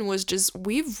Lisbon was just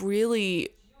we've really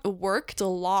worked a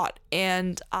lot,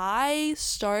 and I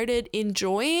started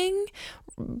enjoying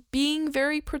being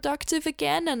very productive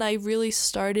again, and I really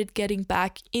started getting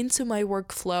back into my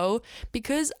workflow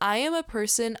because I am a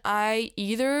person, I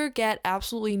either get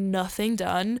absolutely nothing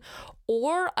done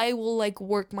or I will like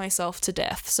work myself to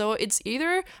death. So it's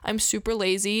either I'm super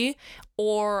lazy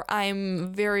or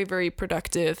I'm very, very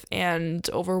productive and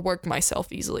overwork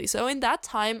myself easily. So in that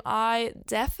time, I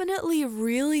definitely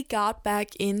really got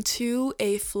back into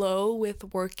a flow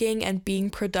with working and being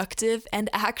productive and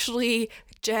actually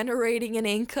generating an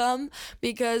income,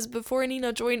 because before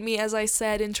Nina joined me, as I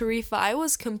said, in Tarifa, I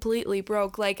was completely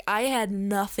broke. Like, I had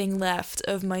nothing left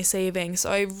of my savings.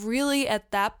 So I really,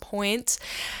 at that point,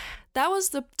 that was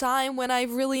the time when I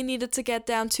really needed to get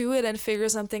down to it and figure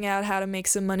something out how to make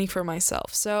some money for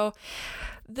myself. So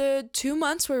the 2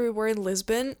 months where we were in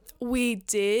Lisbon, we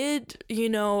did,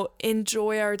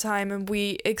 enjoy our time, and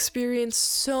we experienced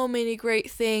so many great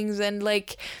things, and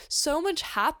like so much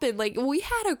happened. Like, we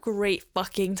had a great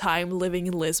fucking time living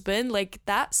in Lisbon. Like,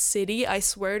 that city, I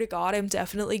swear to God, I'm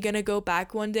definitely gonna go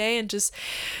back one day and just,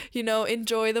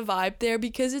 enjoy the vibe there,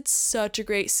 because it's such a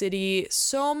great city.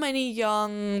 So many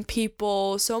young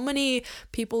people, so many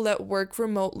people that work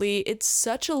remotely. It's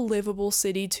such a livable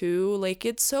city too. Like,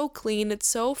 it's so clean, it's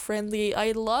so so friendly.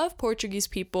 I love Portuguese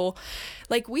people.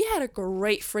 Like, we had a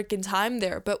great freaking time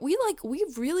there, but we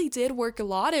really did work a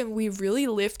lot, and we really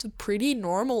lived a pretty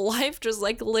normal life, just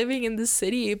like living in the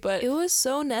city. But it was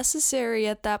so necessary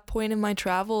at that point in my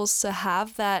travels to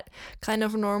have that kind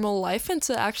of normal life and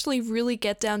to actually really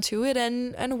get down to it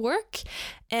and work.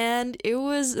 And it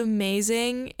was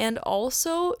amazing. And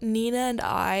also, Nina and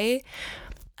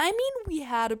I mean, we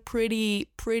had a pretty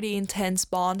intense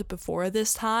bond before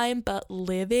this time, but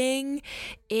living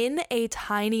in a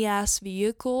tiny ass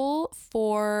vehicle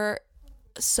for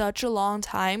such a long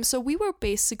time. So we were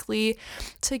basically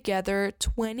together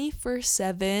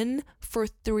 24/7 for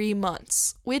 3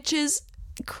 months, which is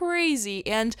crazy,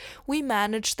 and we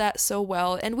managed that so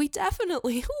well. And we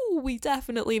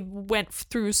definitely went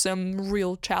through some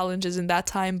real challenges in that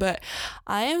time, but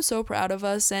I am so proud of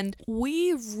us, and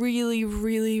we really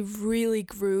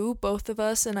grew, both of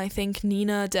us. And I think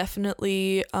Nina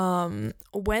definitely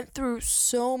went through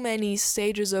so many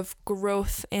stages of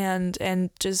growth and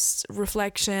just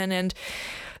reflection. And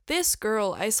this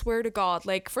girl, I swear to God,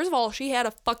 like, first of all, she had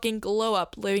a fucking glow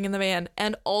up living in the van.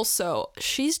 And also,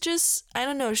 she's just, I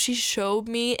don't know, she showed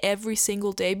me every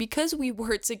single day, because we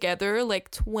were together like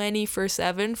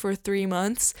 24/7 for 3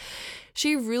 months.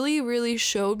 She really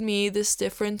showed me this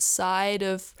different side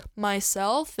of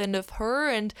myself and of her.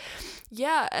 And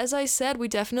yeah, as I said, we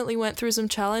definitely went through some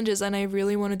challenges, and I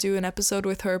really want to do an episode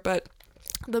with her. But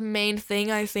the main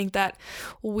thing I think that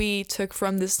we took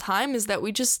from this time is that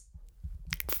we just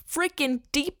freaking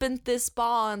deepened this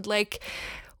bond. Like,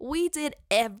 we did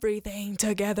everything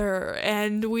together,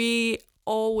 and we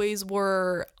always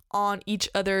were on each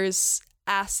other's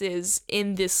asses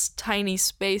in this tiny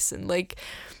space. And like,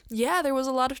 yeah, there was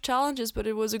a lot of challenges, but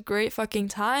it was a great fucking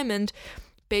time. And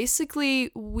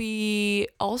basically, we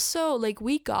also, like,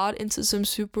 we got into some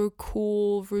super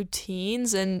cool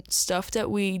routines and stuff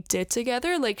that we did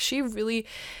together. Like, she really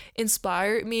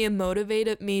inspired me and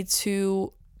motivated me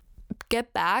to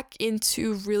get back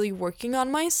into really working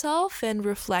on myself and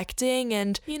reflecting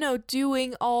and, you know,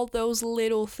 doing all those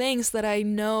little things that I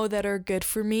know that are good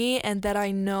for me and that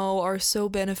I know are so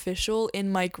beneficial in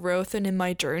my growth and in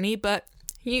my journey. But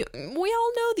we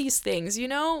all know these things, you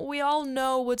know, we all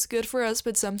know what's good for us,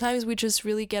 but sometimes we just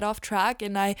really get off track.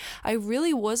 And I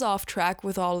really was off track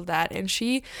with all of that. And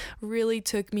she really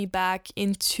took me back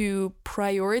into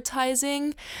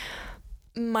prioritizing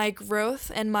my growth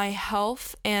and my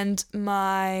health and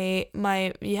my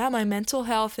mental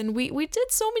health. And we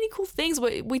did so many cool things.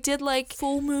 We did like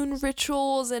full moon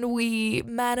rituals, and we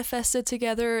manifested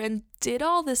together and did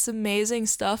all this amazing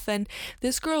stuff. And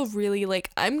this girl really,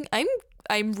 like,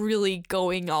 I'm really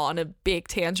going on a big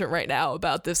tangent right now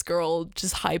about this girl,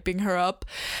 just hyping her up.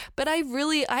 But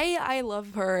I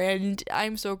love her, and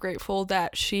I'm so grateful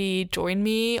that she joined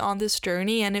me on this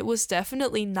journey. And it was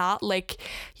definitely not like,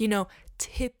 you know,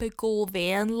 typical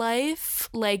van life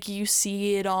like you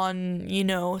see it on, you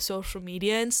know, social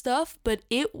media and stuff, but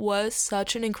it was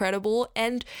such an incredible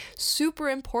and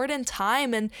super important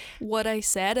time. And what I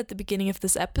said at the beginning of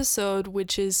this episode,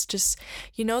 which is just,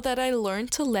 you know, that I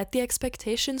learned to let the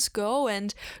expectations go.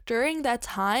 And during that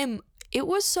time, it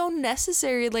was so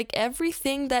necessary. Like,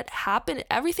 everything that happened,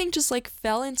 everything just like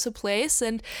fell into place,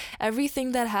 and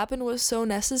everything that happened was so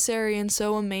necessary and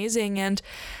so amazing. And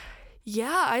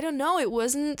yeah, I don't know, it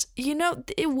wasn't, you know,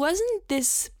 it wasn't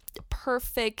this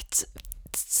perfect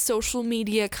social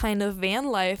media kind of van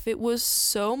life. It was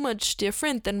so much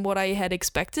different than what I had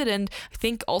expected, and I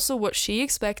think also what she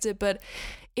expected, but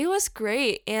it was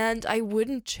great, and I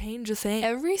wouldn't change a thing.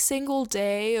 Every single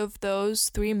day of those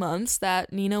 3 months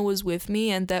that Nina was with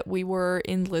me and that we were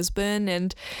in Lisbon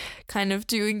and kind of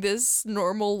doing this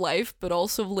normal life, but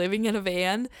also living in a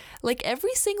van, like,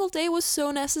 every single day was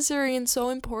so necessary and so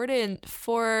important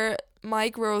for my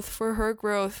growth, for her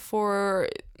growth, for,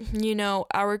 you know,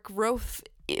 our growth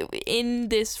in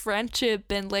this friendship.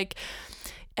 And like,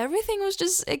 everything was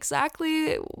just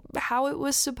exactly how it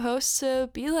was supposed to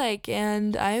be like,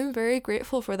 and I'm very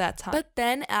grateful for that time. But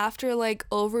then after like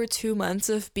over 2 months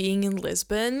of being in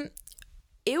Lisbon,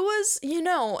 it was, you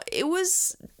know, it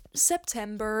was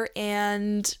September,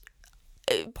 and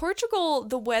Portugal,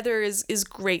 the weather is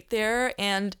great there,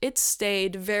 and it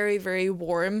stayed very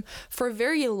warm for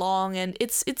very long, and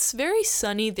it's very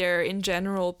sunny there in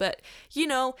general. But, you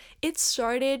know, it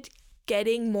started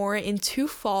getting more into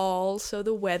fall, so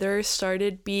the weather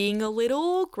started being a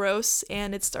little gross,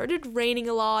 and it started raining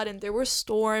a lot, and there were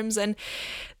storms. And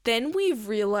then we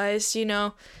realized, you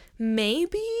know,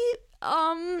 maybe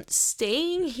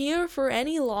staying here for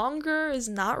any longer is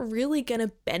not really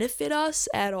gonna benefit us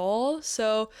at all.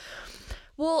 So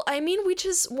Well, I mean,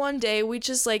 one day we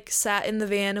just like sat in the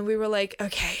van and we were like,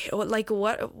 okay,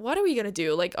 what are we gonna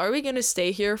do? Like, are we gonna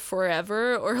stay here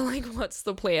forever, or like what's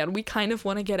the plan? We kind of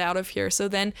want to get out of here. So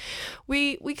then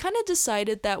we kind of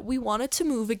decided that we wanted to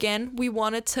move again. We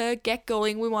wanted to get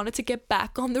going. We wanted to get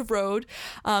back on the road,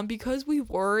 because we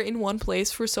were in one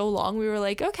place for so long. We were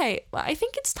like, okay, I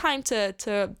think it's time to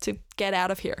get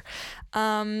out of here.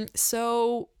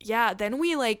 So yeah, then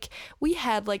we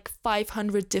had like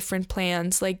 500 different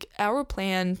plans. Like, our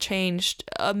plan changed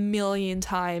a million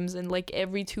times, and like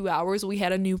every 2 hours we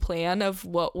had a new plan of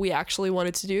what we actually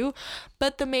wanted to do.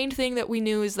 But the main thing that we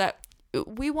knew is that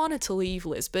we wanted to leave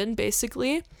Lisbon,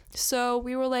 basically. So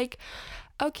we were like,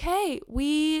 okay,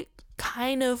 we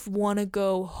kind of want to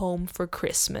go home for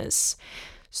Christmas.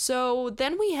 So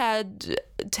then we had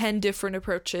 10 different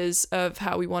approaches of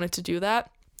how we wanted to do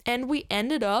that. And we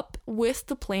ended up with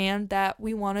the plan that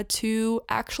we wanted to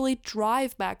actually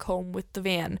drive back home with the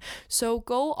van. So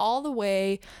go all the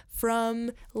way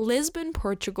from Lisbon,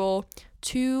 Portugal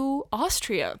to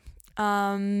Austria.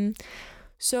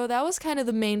 So that was kind of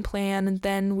the main plan, and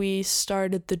then we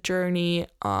started the journey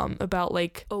about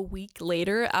like a week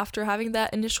later after having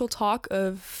that initial talk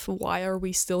of why are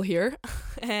we still here.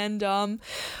 And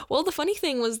well, the funny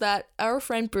thing was that our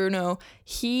friend Bruno,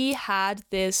 he had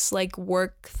this like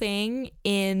work thing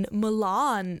in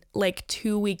Milan like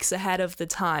 2 weeks ahead of the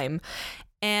time.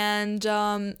 And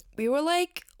we were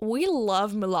like, we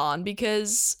love Milan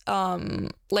because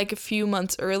like a few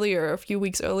weeks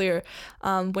earlier,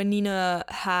 when Nina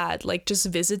had like just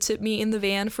visited me in the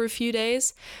van for a few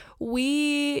days,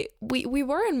 we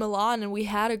were in Milan and we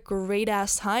had a great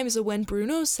ass time. So when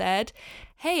Bruno said,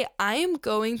 hey, I am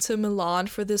going to Milan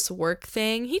for this work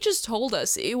thing, he just told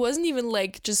us. It wasn't even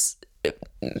like just,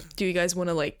 do you guys want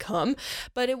to like come?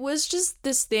 But it was just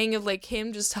this thing of like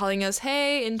him just telling us,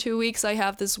 hey, in 2 weeks I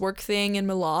have this work thing in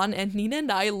Milan. And Nina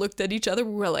and I looked at each other.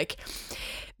 We were like,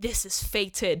 this is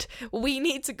fated. We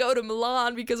need to go to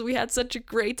Milan because we had such a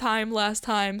great time last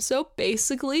time. So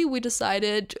basically we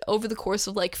decided over the course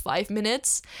of like 5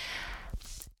 minutes,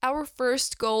 our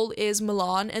first goal is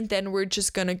Milan, and then we're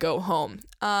just gonna go home.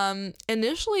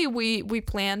 Initially we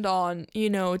planned on,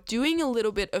 doing a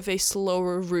little bit of a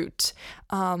slower route,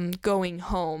 going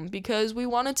home, because we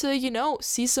wanted to,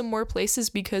 see some more places,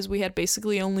 because we had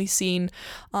basically only seen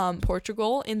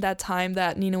Portugal in that time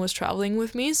that Nina was traveling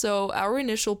with me. So our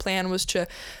initial plan was to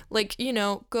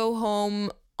go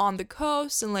home on the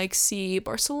coast and like see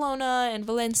Barcelona and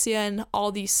Valencia and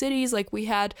all these cities. Like, we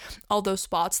had all those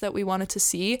spots that we wanted to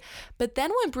see. But then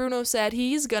when Bruno said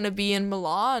he's gonna be in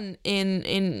Milan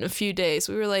in a few days,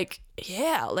 we were like,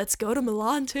 yeah, let's go to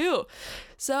Milan too.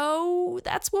 So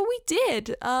that's what we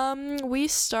did. We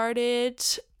started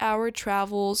our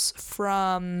travels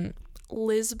from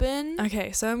Lisbon.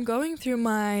 Okay, so I'm going through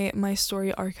my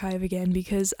story archive again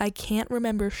because I can't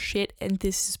remember shit, and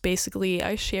this is basically,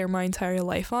 I share my entire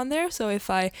life on there. So if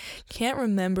I can't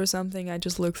remember something, I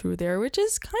just look through there, which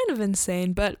is kind of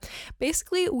insane. But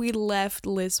basically, we left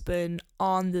Lisbon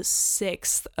on the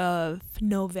 6th of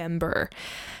November,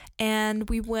 and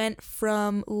we went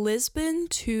from Lisbon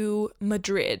to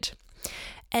Madrid.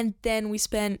 And then we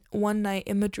spent one night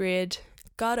in Madrid,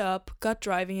 got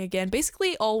driving again.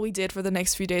 Basically, all we did for the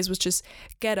next few days was just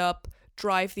get up,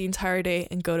 drive the entire day,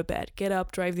 and go to bed. Get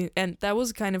up, and that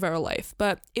was kind of our life.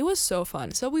 But it was so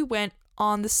fun. So we went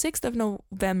on the 6th of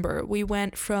November. We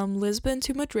went from Lisbon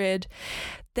to Madrid.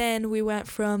 Then we went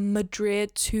from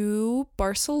Madrid to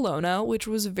Barcelona, which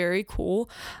was very cool.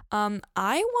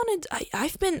 I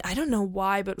don't know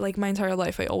why, but like my entire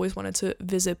life, I always wanted to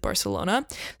visit Barcelona.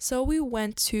 So we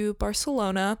went to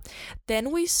Barcelona.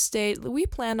 Then we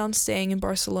planned on staying in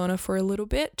Barcelona for a little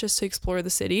bit just to explore the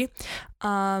city.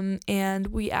 And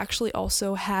we actually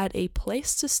also had a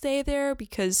place to stay there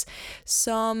because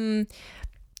some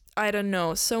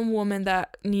woman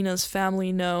that Nina's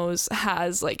family knows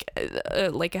has like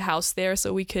a house there,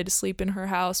 so we could sleep in her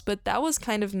house. But that was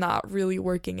kind of not really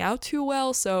working out too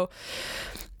well. So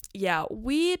yeah,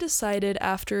 we decided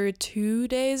after 2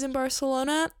 days in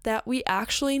Barcelona that we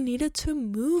actually needed to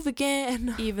move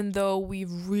again, even though we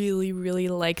really, really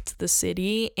liked the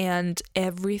city and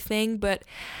everything. But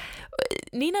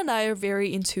Nina and I are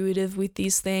very intuitive with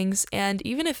these things, and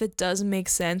even if it doesn't make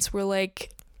sense, we're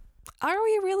like, are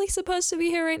we really supposed to be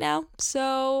here right now?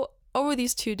 So over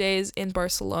these 2 days in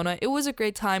Barcelona, it was a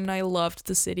great time and I loved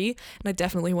the city and I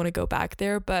definitely want to go back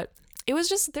there. But it was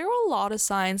just, there were a lot of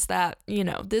signs that,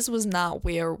 this was not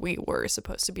where we were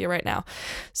supposed to be right now.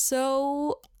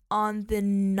 So on the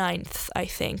 9th, I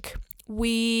think,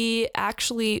 we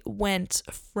actually went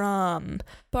from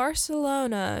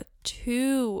Barcelona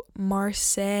to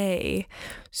Marseille.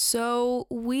 So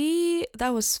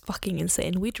that was fucking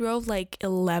insane. We drove like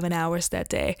 11 hours that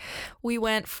day. We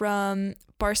went from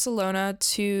Barcelona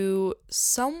to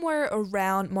somewhere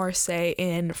around Marseille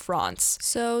in France.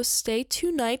 So stayed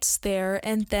 2 nights there,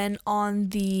 and then on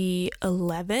the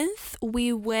 11th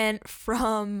we went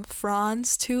from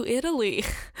France to Italy.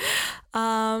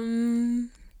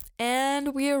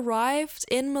 And we arrived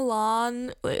in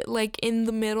Milan like in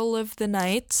the middle of the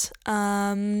night.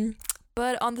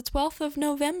 But on the 12th of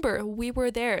November, we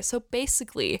were there. So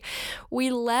basically, we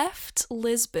left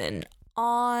Lisbon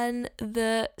on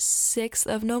the 6th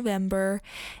of November,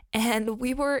 and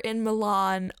we were in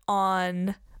Milan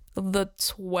on the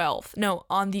 12th. No,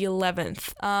 on the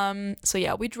 11th. So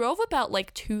yeah, we drove about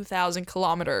like 2,000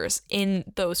 kilometers in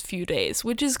those few days,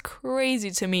 which is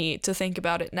crazy to me to think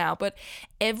about it now. But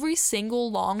every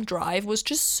single long drive was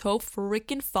just so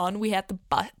freaking fun. We had the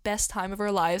best time of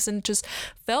our lives, and just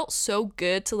felt so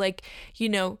good to like, you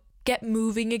know, get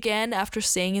moving again after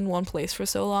staying in one place for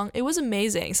so long. It was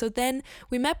amazing. So then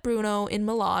we met Bruno in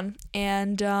Milan,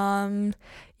 and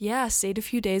yeah, stayed a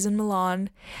few days in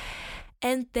Milan.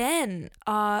 And then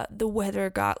the weather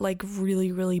got like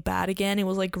really, really bad again. It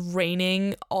was like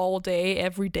raining all day,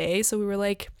 every day. So we were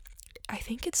like, I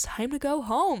think it's time to go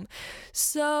home.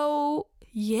 So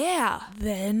yeah,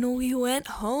 then we went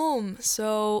home.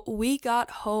 So we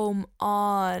got home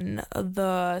on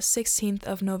the 16th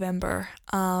of November.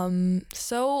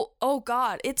 So, oh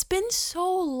God, it's been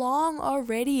so long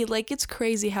already. Like, it's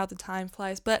crazy how the time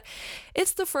flies, but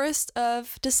it's the 1st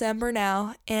of December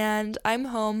now, and I'm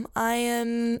home.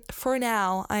 For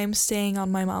now, I'm staying on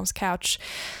my mom's couch,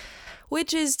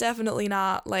 which is definitely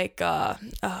not like, gonna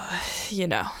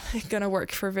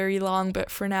work for very long,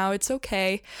 but for now it's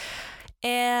okay.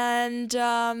 And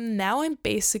now I'm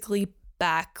basically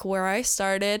back where I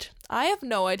started. I have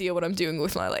no idea what I'm doing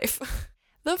with my life.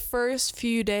 The first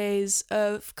few days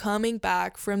of coming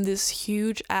back from this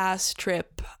huge ass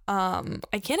trip,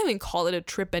 I can't even call it a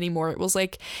trip anymore.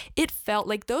 It felt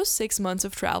like those 6 months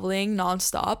of traveling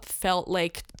nonstop felt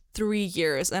like 3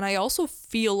 years. And I also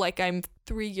feel like I'm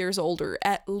 3 years older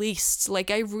at least. Like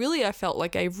I felt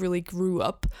like I really grew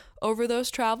up over those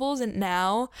travels, and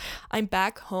now I'm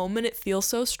back home and it feels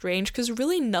so strange because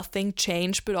really nothing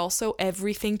changed, but also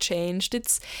everything changed.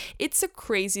 It's a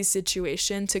crazy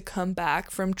situation to come back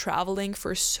from traveling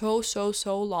for so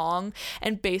long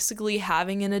and basically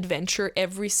having an adventure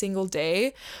every single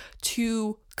day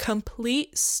to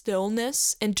complete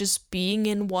stillness and just being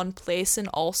in one place. And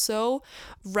also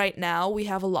right now we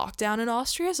have a lockdown in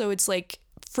Austria, so it's like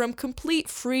from complete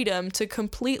freedom to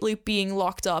completely being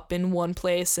locked up in one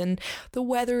place, and the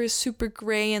weather is super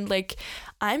gray. And like,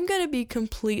 I'm gonna be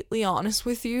completely honest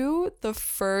with you, the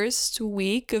first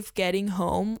week of getting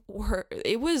home,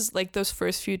 it was like those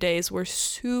first few days were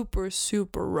super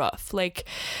rough. Like,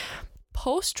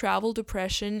 post-travel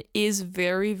depression is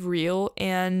very real,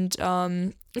 and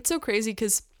it's so crazy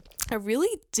because I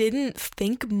really didn't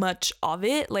think much of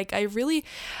it. Like, I really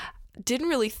didn't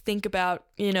really think about,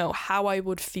 how I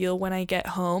would feel when I get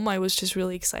home. I was just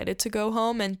really excited to go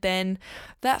home. And then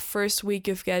that first week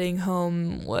of getting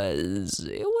home was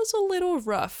a little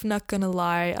rough, not gonna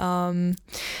lie.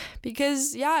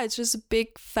 Because yeah, it's just a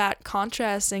big fat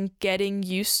contrast, and getting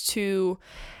used to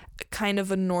kind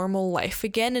of a normal life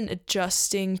again and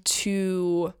adjusting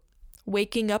to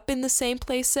waking up in the same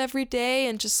place every day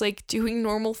and just like doing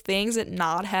normal things and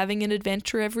not having an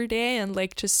adventure every day. And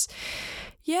like, just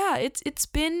yeah, it's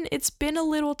been a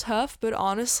little tough, but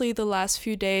honestly the last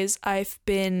few days I've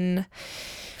been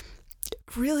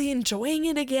really enjoying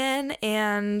it again.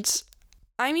 And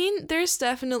I mean, there's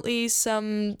definitely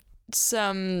some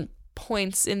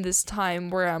points in this time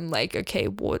where I'm like, okay,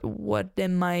 what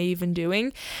am I even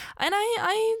doing? And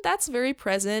I that's very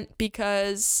present,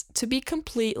 because to be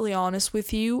completely honest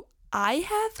with you, I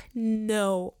have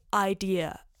no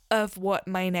idea of what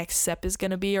my next step is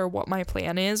going to be or what my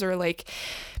plan is, or like,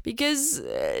 because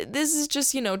this is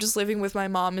just, just living with my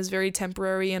mom is very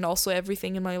temporary, and also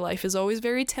everything in my life is always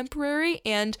very temporary.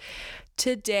 And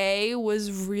today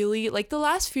was really like, the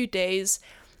last few days,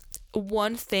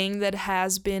 one thing that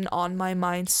has been on my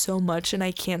mind so much, and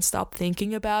I can't stop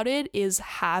thinking about it, is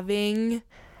having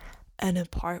an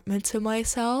apartment to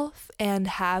myself and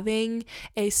having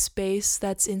a space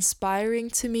that's inspiring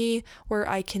to me, where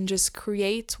I can just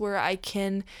create, where I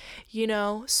can,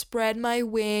 spread my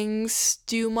wings,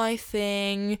 do my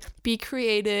thing, be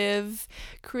creative,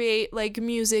 create like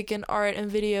music and art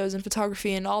and videos and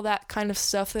photography and all that kind of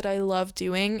stuff that I love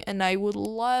doing. And I would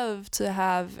love to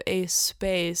have a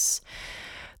space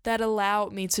that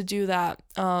allowed me to do that.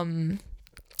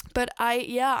 But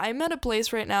I'm at a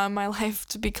place right now in my life,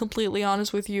 to be completely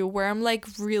honest with you, where I'm like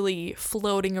really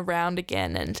floating around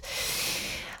again, and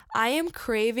I am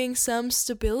craving some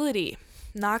stability.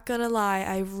 Not gonna lie,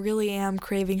 I really am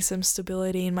craving some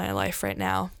stability in my life right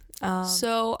now.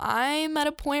 So I'm at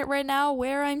a point right now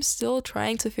where I'm still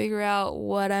trying to figure out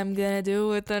what I'm gonna do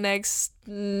with the next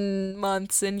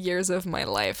months and years of my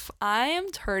life. I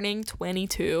am turning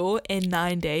 22 in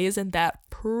 9 days, and that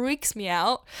freaks me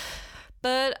out.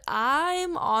 But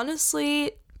I'm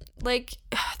honestly, like,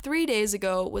 3 days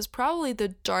ago was probably the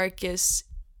darkest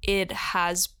it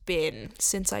has been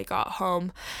since I got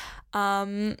home.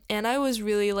 And I was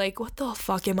really like, what the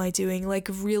fuck am I doing? Like,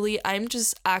 really, I'm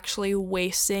just actually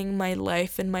wasting my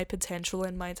life and my potential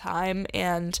and my time.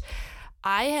 And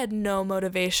I had no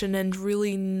motivation and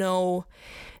really no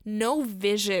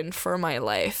vision for my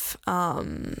life.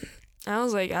 I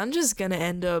was like, I'm just gonna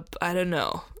end up, I don't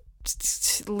know,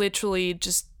 literally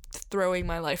just throwing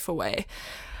my life away.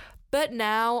 But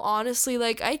now, honestly,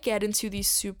 like, I get into these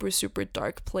super, super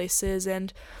dark places,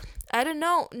 and I don't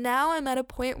know, now I'm at a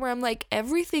point where I'm like,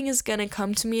 everything is gonna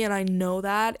come to me, and I know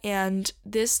that, and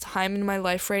this time in my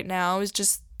life right now is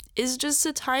just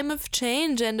a time of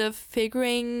change and of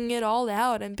figuring it all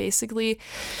out. And basically,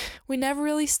 we never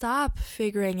really stop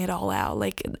figuring it all out.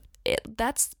 Like,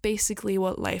 that's basically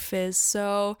what life is.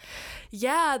 So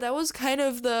yeah, that was kind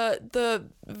of the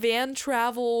van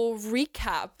travel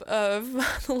recap of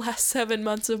the last 7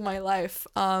 months of my life.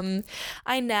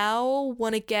 I now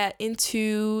want to get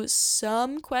into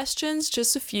some questions,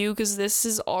 just a few, because this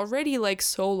is already like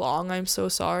so long. I'm so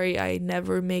sorry, I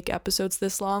never make episodes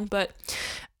this long, but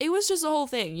it was just a whole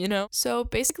thing, you know? So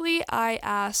basically, I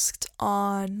asked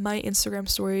on my Instagram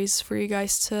stories for you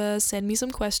guys to send me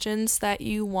some questions that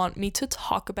you want me to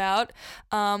talk about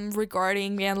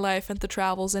regarding van life and the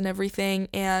travels and everything.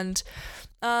 And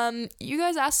you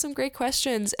guys asked some great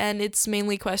questions, and it's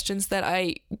mainly questions that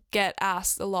I get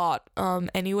asked a lot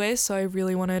anyway, so I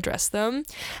really want to address them.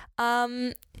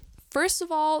 First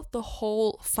of all, the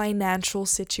whole financial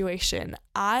situation.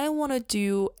 I want to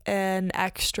do an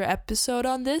extra episode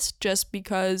on this just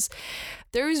because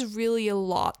there is really a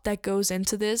lot that goes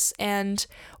into this, and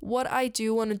what I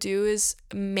do want to do is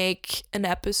make an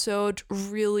episode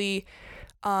really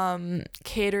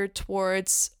catered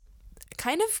towards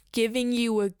kind of giving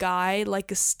you a guide,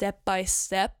 like a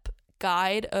step-by-step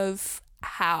guide of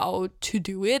how to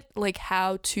do it, like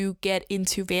how to get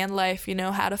into van life, you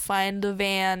know, how to find a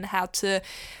van, how to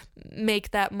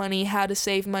make that money, how to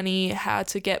save money, how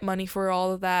to get money for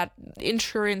all of that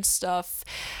insurance stuff,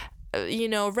 you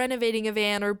know, renovating a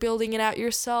van or building it out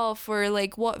yourself, or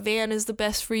like what van is the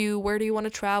best for you, where do you want to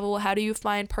travel, how do you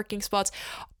find parking spots,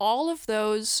 all of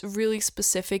those really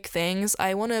specific things.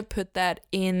 I want to put that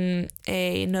in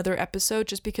another episode,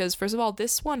 just because, first of all,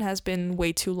 this one has been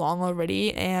way too long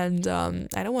already, and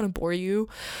I don't want to bore you,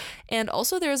 and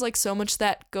also there's like so much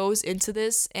that goes into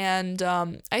this, and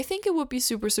I think it would be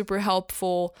super, super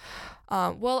helpful.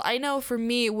 Well, I know for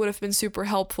me it would have been super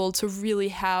helpful to really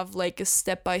have like a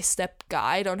step-by-step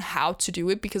guide on how to do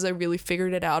it, because I really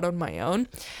figured it out on my own.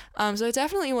 So I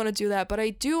definitely want to do that, but I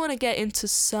do want to get into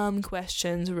some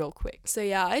questions real quick. So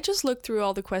yeah, I just looked through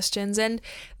all the questions, and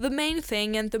the main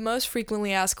thing and the most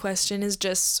frequently asked question is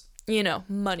just, you know,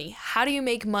 money. How do you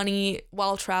make money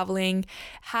while traveling?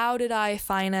 How did I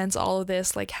finance all of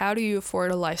this? Like, how do you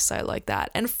afford a lifestyle like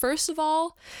that? And first of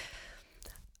all,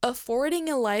 affording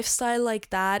a lifestyle like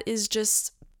that is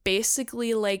just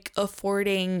basically like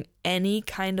affording any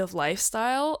kind of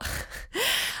lifestyle.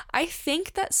 I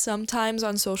think that sometimes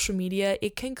on social media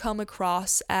it can come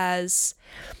across as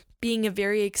being a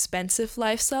very expensive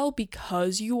lifestyle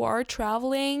because you are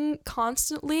traveling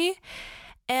constantly.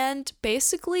 And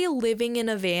basically living in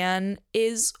a van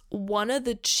is one of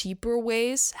the cheaper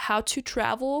ways how to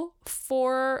travel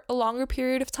for a longer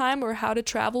period of time, or how to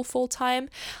travel full time.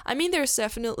 I mean, there's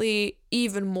definitely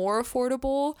even more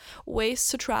affordable ways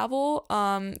to travel.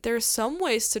 There's some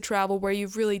ways to travel where you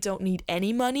really don't need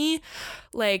any money,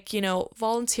 like, you know,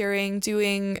 volunteering,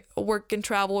 doing work and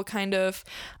travel kind of,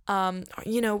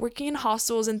 you know, working in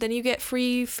hostels, and then you get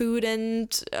free food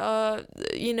and,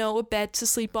 you know, a bed to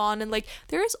sleep on. And like,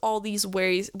 there's all these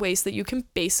ways that you can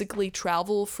basically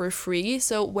travel for free.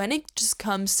 So when it just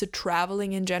comes to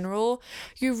traveling in general,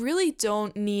 you really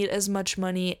don't need as much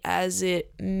money as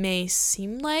it may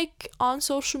seem like on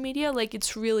social media. Like,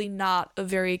 it's really not a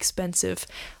very expensive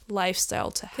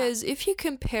lifestyle to have. Because if you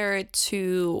compare it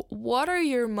to what are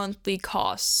your monthly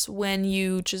costs when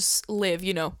you just live,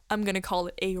 you know, I'm gonna call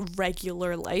it a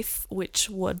regular life, which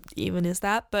what even is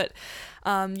that? But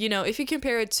you know, if you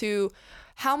compare it to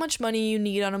how much money you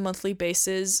need on a monthly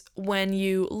basis when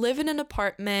you live in an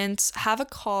apartment, have a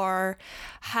car,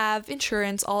 have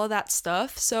insurance, all of that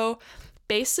stuff. So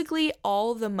basically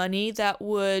all the money that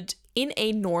would in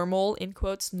a normal, in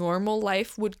quotes, normal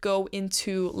life would go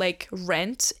into like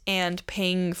rent and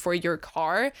paying for your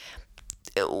car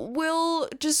will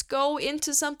just go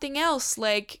into something else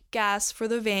like gas for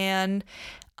the van.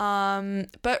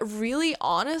 But really,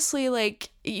 honestly, like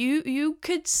you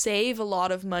could save a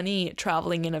lot of money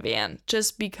traveling in a van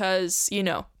just because,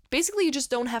 basically you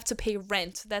just don't have to pay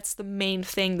rent. That's the main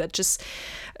thing that just,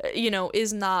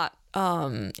 is not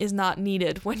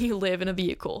needed when you live in a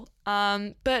vehicle.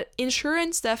 But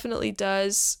insurance definitely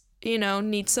does,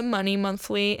 need some money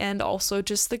monthly, and also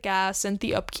just the gas and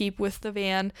the upkeep with the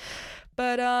van.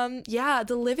 But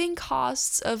the living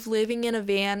costs of living in a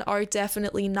van are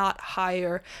definitely not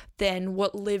higher than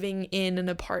what living in an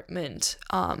apartment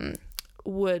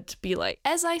would be like.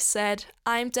 As I said,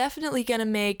 I'm definitely gonna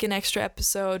make an extra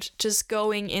episode just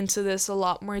going into this a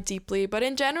lot more deeply, but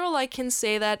in general I can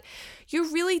say that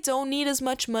you really don't need as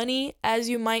much money as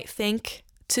you might think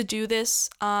to do this.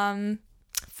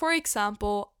 For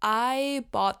example, I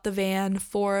bought the van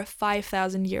for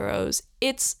 5,000 euros.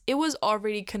 It was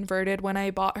already converted when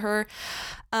I bought her.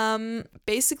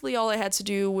 Basically all I had to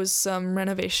do was some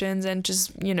renovations and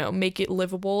just, make it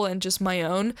livable and just my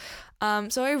own.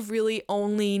 So I really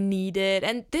only needed,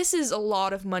 and this is a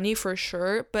lot of money for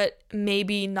sure, but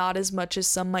maybe not as much as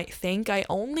some might think. I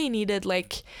only needed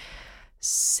like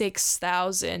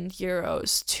 6,000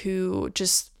 euros to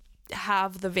just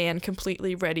have the van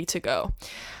completely ready to go.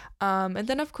 And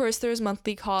then of course there's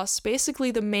monthly costs.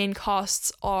 Basically the main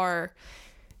costs are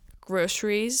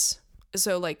groceries,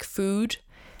 so like food,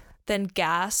 then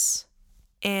gas,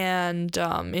 and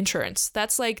insurance.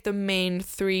 That's like the main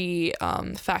three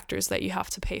factors that you have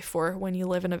to pay for when you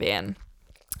live in a van.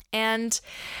 And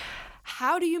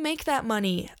how do you make that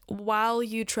money while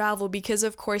you travel? Because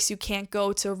of course you can't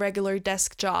go to a regular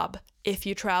desk job if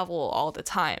you travel all the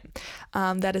time.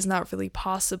 That is not really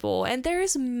possible. And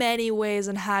there's many ways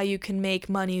on how you can make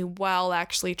money while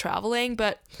actually traveling,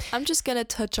 but I'm just gonna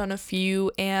touch on a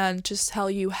few and just tell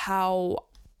you how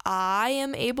I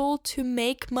am able to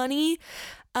make money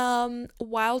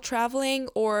while traveling,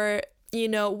 or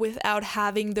without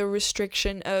having the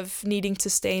restriction of needing to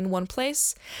stay in one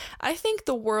place. I think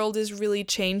the world is really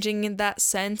changing in that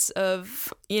sense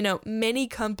of, many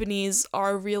companies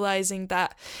are realizing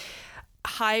that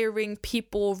hiring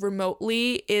people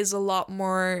remotely is a lot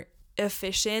more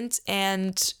efficient,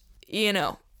 and,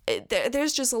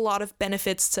 there's just a lot of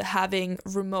benefits to having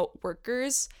remote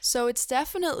workers. So it's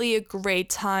definitely a great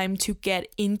time to get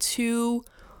into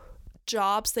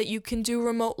jobs that you can do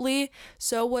remotely.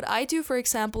 So what I do, for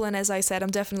example, and as I said,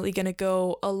 I'm definitely going to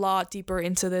go a lot deeper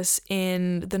into this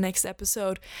in the next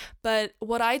episode, but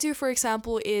what I do, for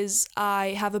example, is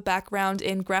I have a background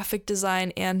in graphic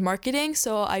design and marketing.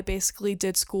 So I basically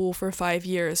did school for 5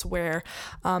 years where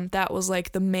that was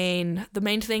like the main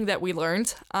thing that we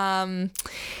learned.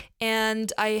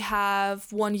 And I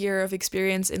have 1 year of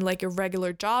experience in like a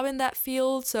regular job in that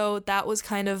field. So that was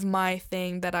kind of my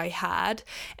thing that I had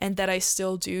and that I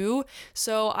still do.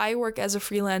 So I work as a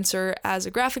freelancer as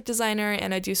a graphic designer,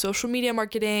 and I do social media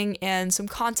marketing and some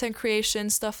content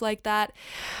creation, stuff like that.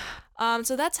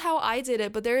 So that's how I did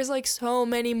it, but there's like so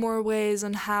many more ways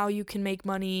on how you can make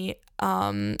money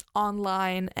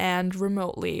online and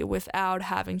remotely without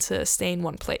having to stay in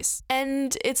one place.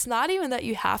 And it's not even that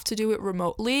you have to do it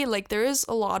remotely. Like there is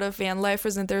a lot of van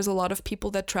lifers and there's a lot of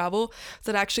people that travel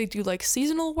that actually do like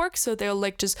seasonal work. So they'll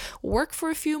like just work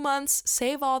for a few months,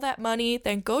 save all that money,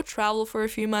 then go travel for a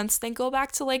few months, then go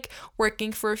back to like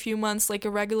working for a few months like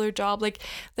a regular job. Like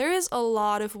there is a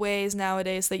lot of ways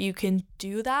nowadays that you can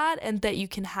do that and that you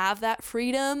can have that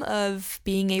freedom of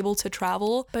being able to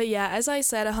travel. But yeah, as I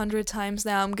said 100 times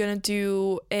now, I'm gonna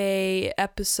do a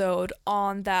episode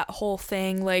on that whole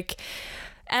thing, like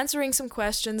answering some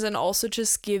questions and also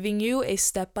just giving you a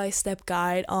step-by-step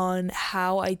guide on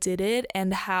how I did it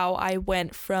and how I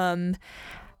went from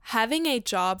having a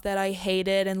job that I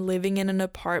hated and living in an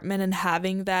apartment and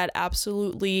having that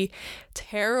absolutely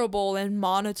terrible and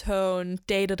monotone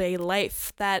day-to-day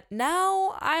life that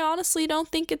now I honestly don't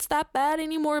think it's that bad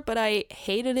anymore, but I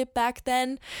hated it back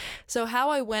then. So how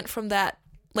I went from that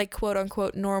like quote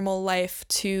unquote normal life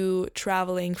to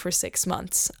traveling for 6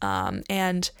 months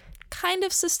and kind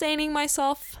of sustaining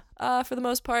myself for the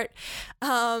most part.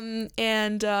 So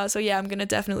yeah, I'm gonna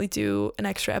definitely do an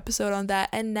extra episode on that.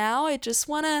 And now I just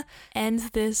wanna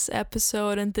end this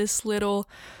episode and this little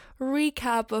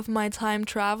recap of my time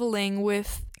traveling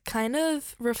with kind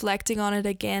of reflecting on it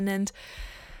again and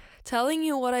telling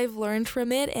you what I've learned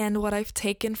from it and what I've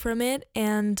taken from it,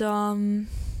 and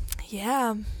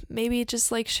yeah, maybe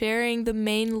just like sharing the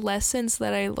main lessons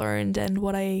that I learned and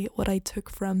what I took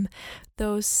from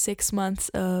those 6 months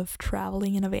of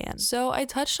traveling in a van. So I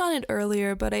touched on it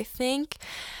earlier, but I think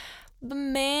the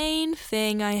main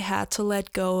thing I had to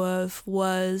let go of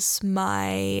was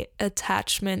my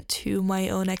attachment to my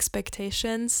own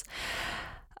expectations.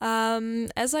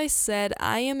 As I said,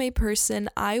 I am a person,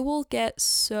 I will get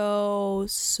so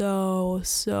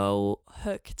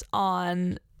hooked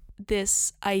on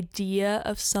this idea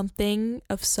of something,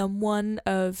 of someone,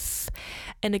 of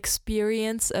an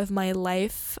experience of my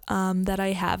life that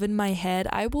I have in my head.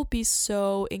 I will be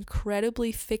so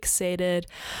incredibly fixated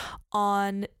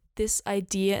on this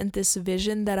idea and this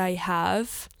vision that I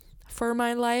have for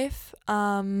my life,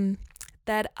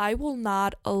 that I will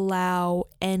not allow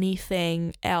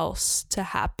anything else to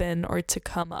happen or to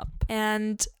come up.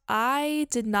 And I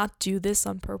did not do this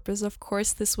on purpose. Of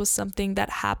course, this was something that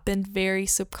happened very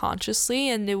subconsciously,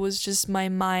 and it was just my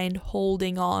mind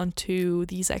holding on to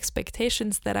these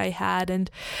expectations that I had. And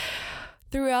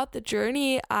throughout the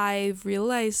journey, I've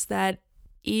realized that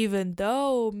even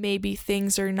though maybe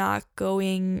things are not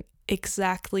going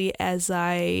exactly as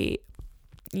I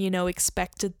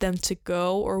expected them to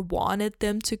go or wanted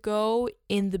them to go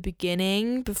in the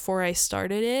beginning before I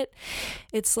started it,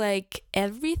 it's like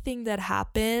everything that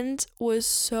happened was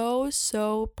so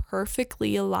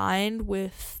perfectly aligned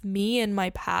with me and my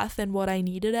path and what I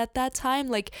needed at that time.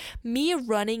 Like me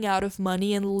running out of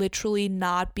money and literally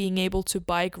not being able to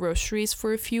buy groceries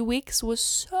for a few weeks was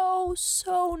so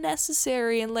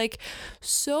necessary and like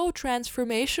so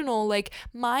transformational. Like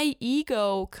my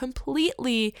ego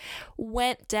completely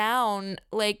went down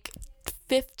like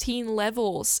 15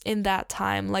 levels in that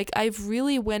time. Like I've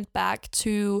really went back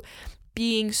to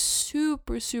being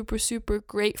super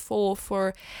grateful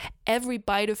for every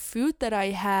bite of food that I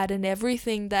had and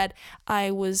everything that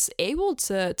I was able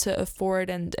to afford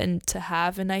and to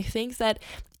have. And I think that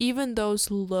even those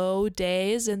low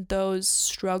days and those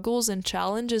struggles and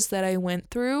challenges that I went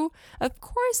through, of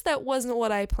course that wasn't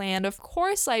what I planned. Of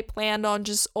course I planned on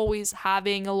just always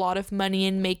having a lot of money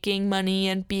and making money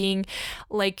and being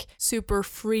like super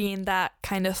free in that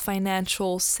kind of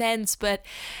financial sense, but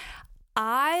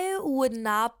I would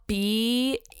not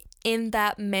be in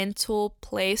that mental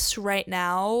place right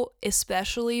now,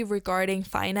 especially regarding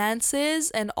finances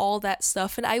and all that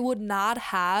stuff. And I would not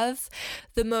have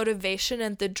the motivation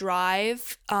and the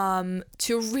drive to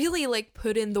really like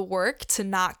put in the work to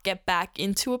not get back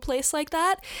into a place like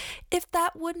that if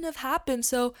that wouldn't have happened.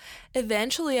 So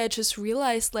eventually I just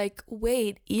realized like,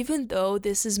 wait, even though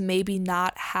this is maybe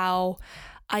not how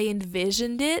I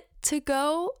envisioned it to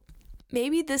go,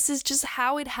 maybe this is just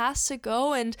how it has to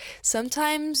go, and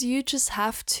sometimes you just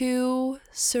have to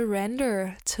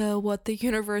surrender to what the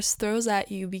universe throws at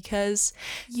you, because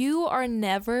you are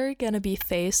never gonna be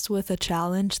faced with a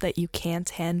challenge that you can't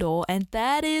handle. And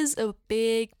that is a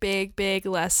big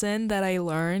lesson that I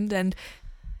learned, and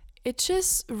it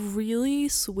just really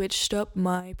switched up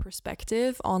my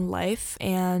perspective on life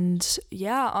and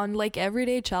on like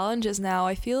everyday challenges now.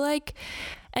 I feel like,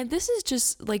 and this is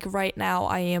just like right now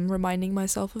I am reminding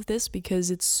myself of this because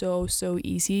it's so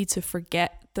easy to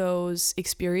forget those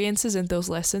experiences and those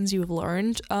lessons you've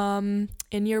learned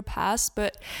in your past.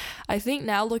 But I think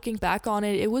now looking back on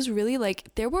it, it was really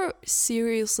like there were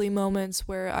seriously moments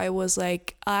where I was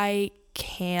like, I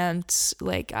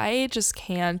just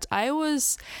can't.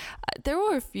 There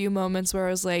were a few moments where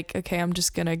I was like, okay, I'm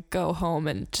just gonna go home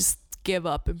and just give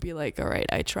up and be like, all right,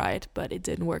 I tried, but it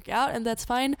didn't work out, and that's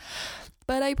fine.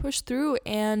 But I pushed through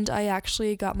and I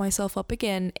actually got myself up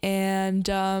again. And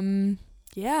I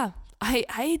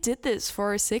did this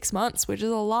for 6 months, which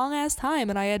is a long ass time.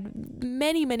 And I had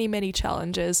many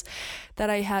challenges that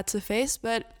I had to face.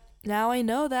 But now I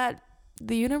know that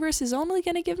the universe is only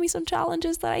going to give me some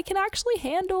challenges that I can actually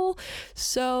handle.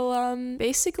 So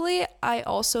basically, I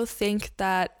also think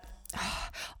that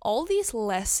all these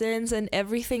lessons and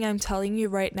everything I'm telling you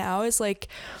right now is like,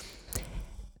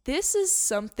 this is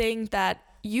something that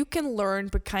you can learn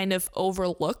but kind of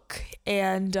overlook,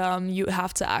 and you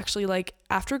have to actually, like,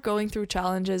 after going through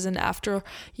challenges and after,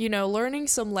 learning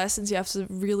some lessons, you have to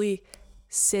really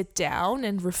sit down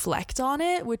and reflect on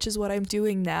it, which is what I'm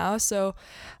doing now. So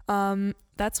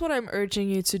that's what I'm urging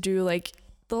you to do. Like,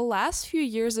 the last few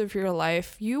years of your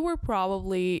life, you were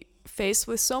probably faced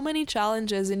with so many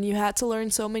challenges and you had to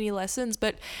learn so many lessons,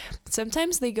 but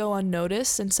sometimes they go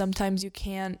unnoticed and sometimes you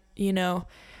can't,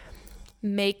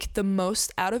 make the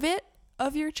most out of it.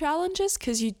 of your challenges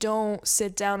because you don't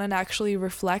sit down and actually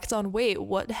reflect on, wait,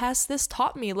 what has this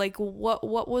taught me? Like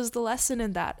what was the lesson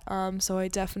in that? So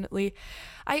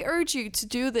I urge you to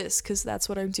do this because that's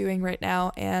what I'm doing right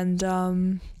now. And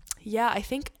I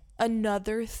think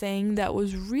another thing that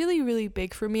was really, really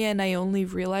big for me, and I only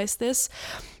realized this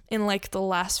in like the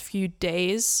last few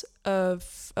days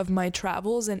of my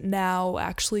travels and now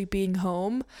actually being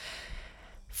home.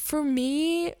 For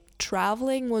me,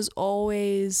 traveling was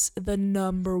always the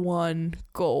number one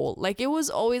goal. Like it was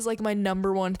always like my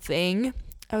number one thing.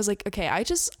 I was like, okay, I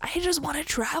just want to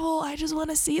travel. I just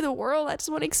want to see the world. I just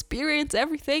want to experience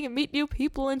everything and meet new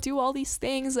people and do all these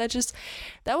things.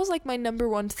 That was like my number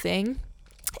one thing.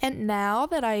 And now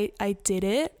that I did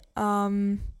it,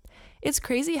 it's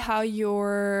crazy how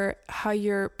your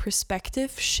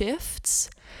perspective shifts.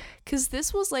 'Cause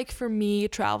this was like, for me,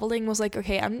 traveling was like,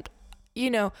 okay,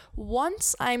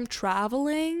 once I'm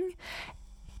traveling,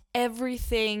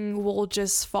 everything will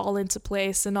just fall into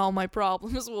place and all my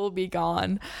problems will be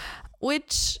gone.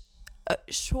 Which,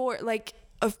 sure, like,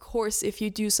 of course, if you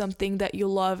do something that you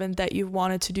love and that you've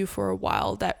wanted to do for a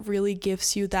while, that really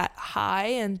gives you that high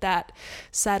and that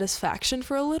satisfaction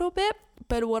for a little bit.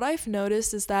 But what I've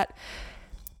noticed is that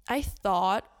I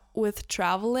thought with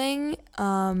traveling,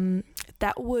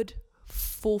 that would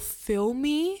fulfill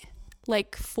me,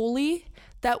 like, fully.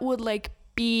 That would, like,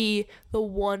 be the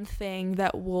one thing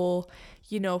that will,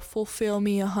 fulfill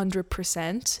me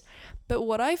 100%. But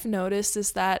what I've noticed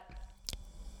is that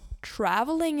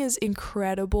traveling is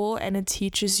incredible and it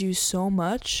teaches you so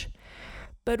much.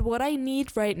 But what I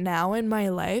need right now in my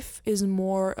life is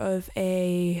more of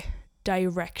a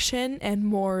direction and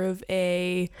more of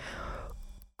a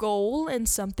goal and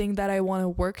something that I want to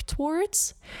work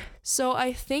towards. So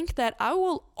I think that I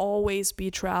will always be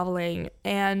traveling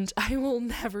and I will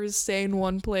never stay in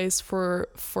one place for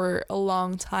a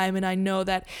long time. And I know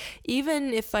that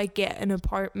even if I get an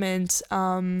apartment,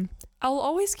 I'll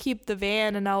always keep the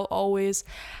van and I'll always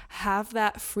have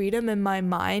that freedom in my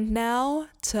mind now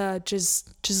to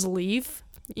just leave,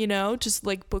 just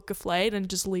like book a flight and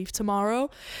just leave tomorrow.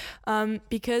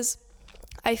 Because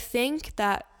I think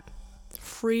that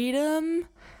freedom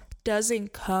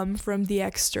doesn't come from the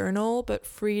external, but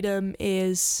freedom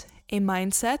is a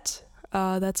mindset.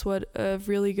 That's what a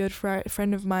really good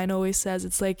friend of mine always says.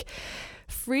 It's like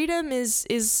freedom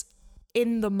is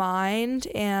in the mind,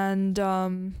 and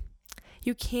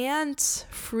you can't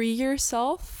free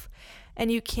yourself,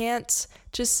 and you can't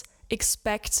just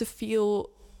expect to feel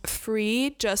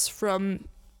free just from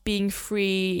being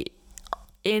free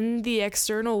in the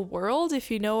external world,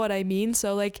 if you know what I mean.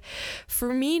 So like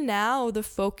for me now, the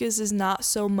focus is not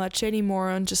so much anymore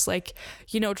on just like,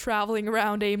 traveling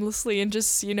around aimlessly and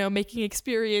just, making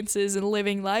experiences and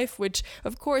living life, which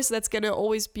of course that's going to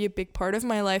always be a big part of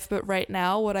my life. But right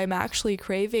now, what I'm actually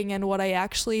craving and what I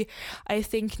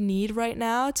think need right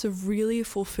now to really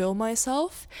fulfill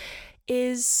myself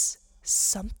is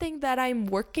something that I'm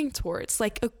working towards,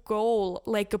 like a goal,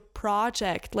 like a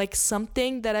project, like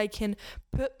something that I can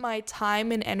put my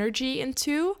time and energy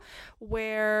into,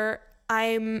 where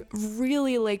I'm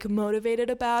really like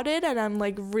motivated about it and I'm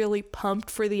like really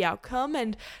pumped for the outcome.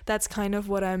 And that's kind of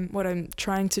what I'm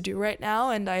trying to do right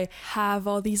now. And I have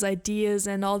all these ideas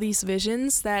and all these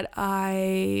visions that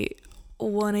I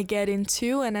want to get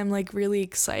into, and I'm like really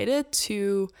excited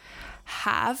to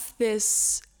have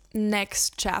this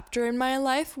next chapter in my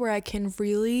life where I can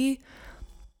really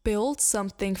build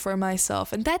something for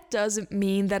myself. And that doesn't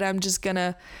mean that I'm just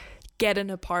gonna get an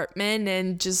apartment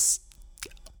and just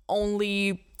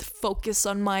only focus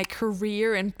on my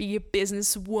career and be a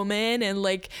businesswoman and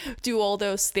like do all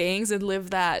those things and live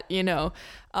that,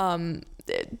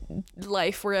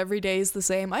 life where every day is the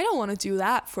same. I don't want to do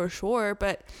that for sure,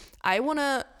 but I want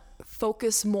to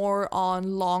focus more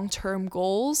on long-term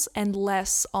goals and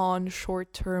less on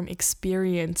short-term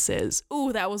experiences.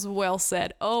 Ooh, that was well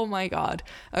said. Oh my God.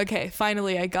 Okay,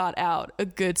 finally I got out a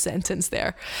good sentence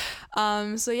there.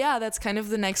 So yeah, that's kind of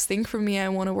the next thing for me. I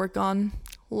want to work on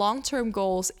long-term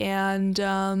goals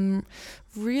and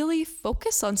really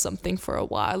focus on something for a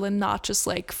while and not just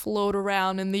like float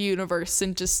around in the universe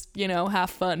and just, have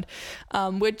fun.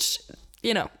 Which,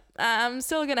 I'm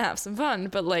still gonna have some fun,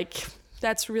 but like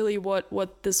that's really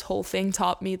what this whole thing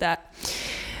taught me, that,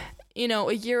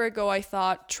 a year ago I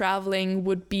thought traveling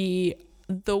would be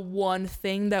the one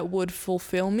thing that would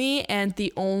fulfill me and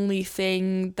the only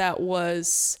thing that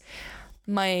was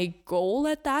my goal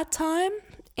at that time.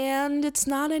 And it's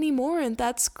not anymore, and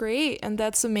that's great and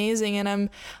that's amazing. And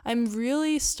I'm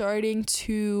really starting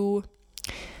to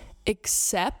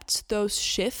accept those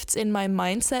shifts in my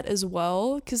mindset as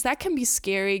well, because that can be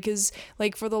scary, because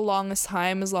like for the longest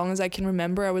time, as long as I can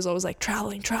remember, I was always like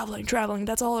traveling,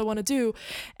 that's all I want to do.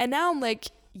 And now I'm like,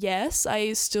 yes,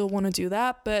 I still want to do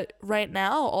that, but right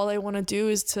now all I want to do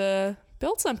is to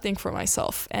build something for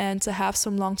myself and to have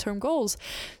some long-term goals.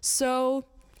 So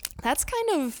that's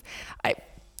kind of, I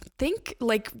think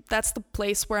like that's the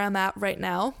place where I'm at right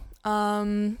now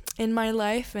in my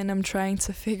life, and I'm trying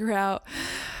to figure out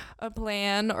a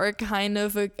plan or kind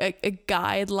of a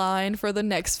guideline for the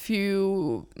next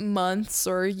few months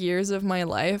or years of my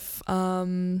life.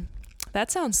 That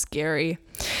sounds scary.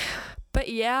 But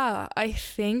yeah, I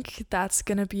think that's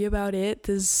gonna be about it.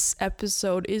 This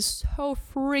episode is so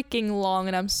freaking long,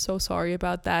 and I'm so sorry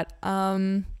about that.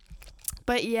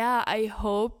 But yeah, I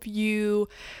hope you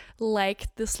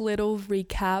liked this little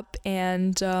recap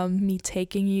and me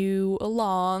taking you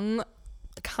along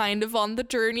kind of on the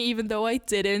journey, even though I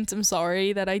didn't. I'm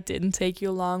sorry that I didn't take you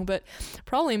along, but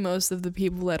probably most of the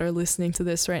people that are listening to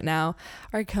this right now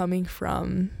are coming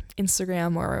from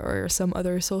Instagram or some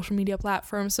other social media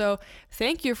platform. So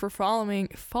thank you for following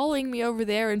me over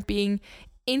there and being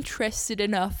interested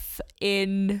enough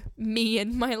in me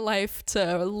and my life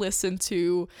to listen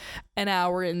to an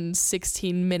hour and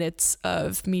 16 minutes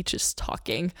of me just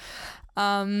talking.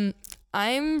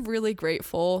 I'm really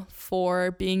grateful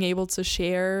for being able to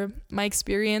share my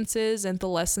experiences and the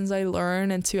lessons I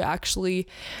learn, and to actually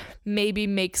maybe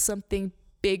make something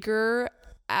bigger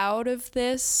out of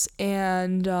this.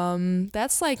 And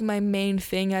that's like my main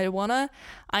thing. I wanna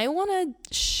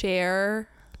share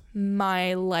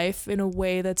my life in a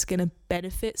way that's gonna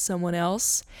benefit someone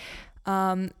else,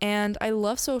 and I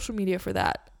love social media for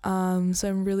that. So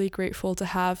I'm really grateful to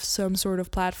have some sort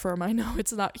of platform. I know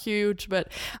it's not huge,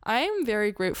 but I am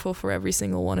very grateful for every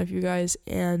single one of you guys,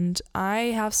 and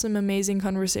I have some amazing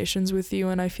conversations with you,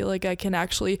 and I feel like I can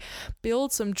actually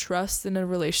build some trust in a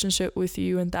relationship with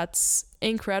you, and that's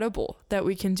incredible that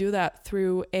we can do that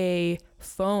through a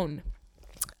phone.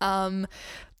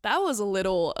 That was a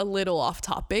little off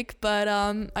topic, but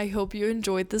I hope you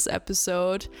enjoyed this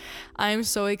episode. I'm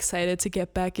so excited to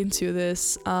get back into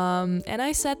this. And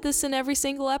I said this in every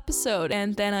single episode,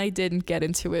 and then I didn't get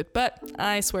into it. But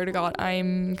I swear to God,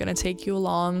 I'm gonna take you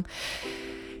along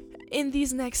in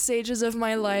these next stages of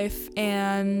my life.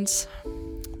 And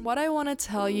what I want to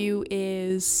tell you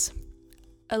is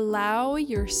allow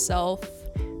yourself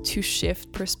to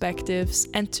shift perspectives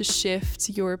and to shift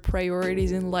your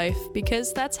priorities in life,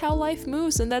 because that's how life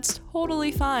moves, and that's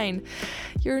totally fine.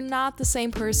 You're not the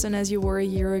same person as you were a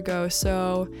year ago,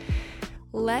 so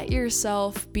let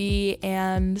yourself be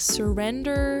and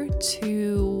surrender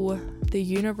to the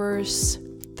universe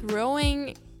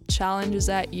throwing challenges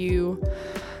at you,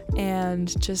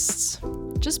 and just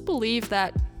believe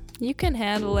that you can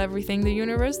handle everything the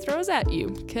universe throws at you,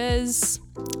 because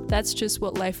that's just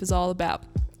what life is all about.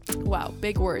 Wow,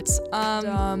 big words.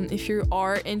 If you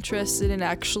are interested in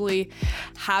actually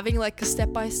having like a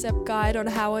step-by-step guide on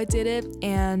how I did it,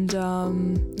 and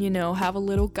have a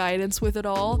little guidance with it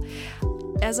all,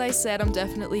 as I said, I'm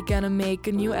definitely gonna make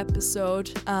a new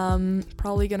episode.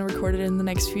 Probably gonna record it in the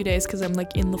next few days, because I'm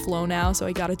like in the flow now, so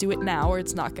I gotta do it now or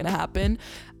it's not gonna happen.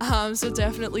 So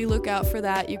definitely look out for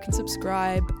that. You can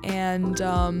subscribe, and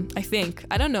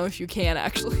I don't know if you can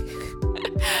actually.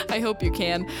 I hope you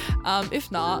can.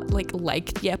 If not,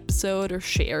 like the episode or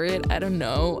share it. I don't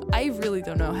know. I really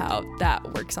don't know how that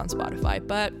works on Spotify,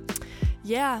 but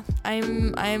yeah,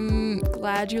 I'm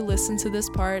glad you listened to this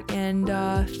part, and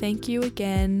thank you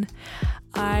again.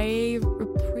 I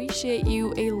appreciate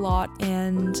you a lot,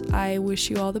 and I wish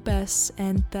you all the best,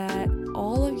 and that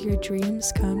all of your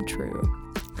dreams come true.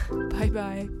 Bye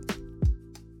bye.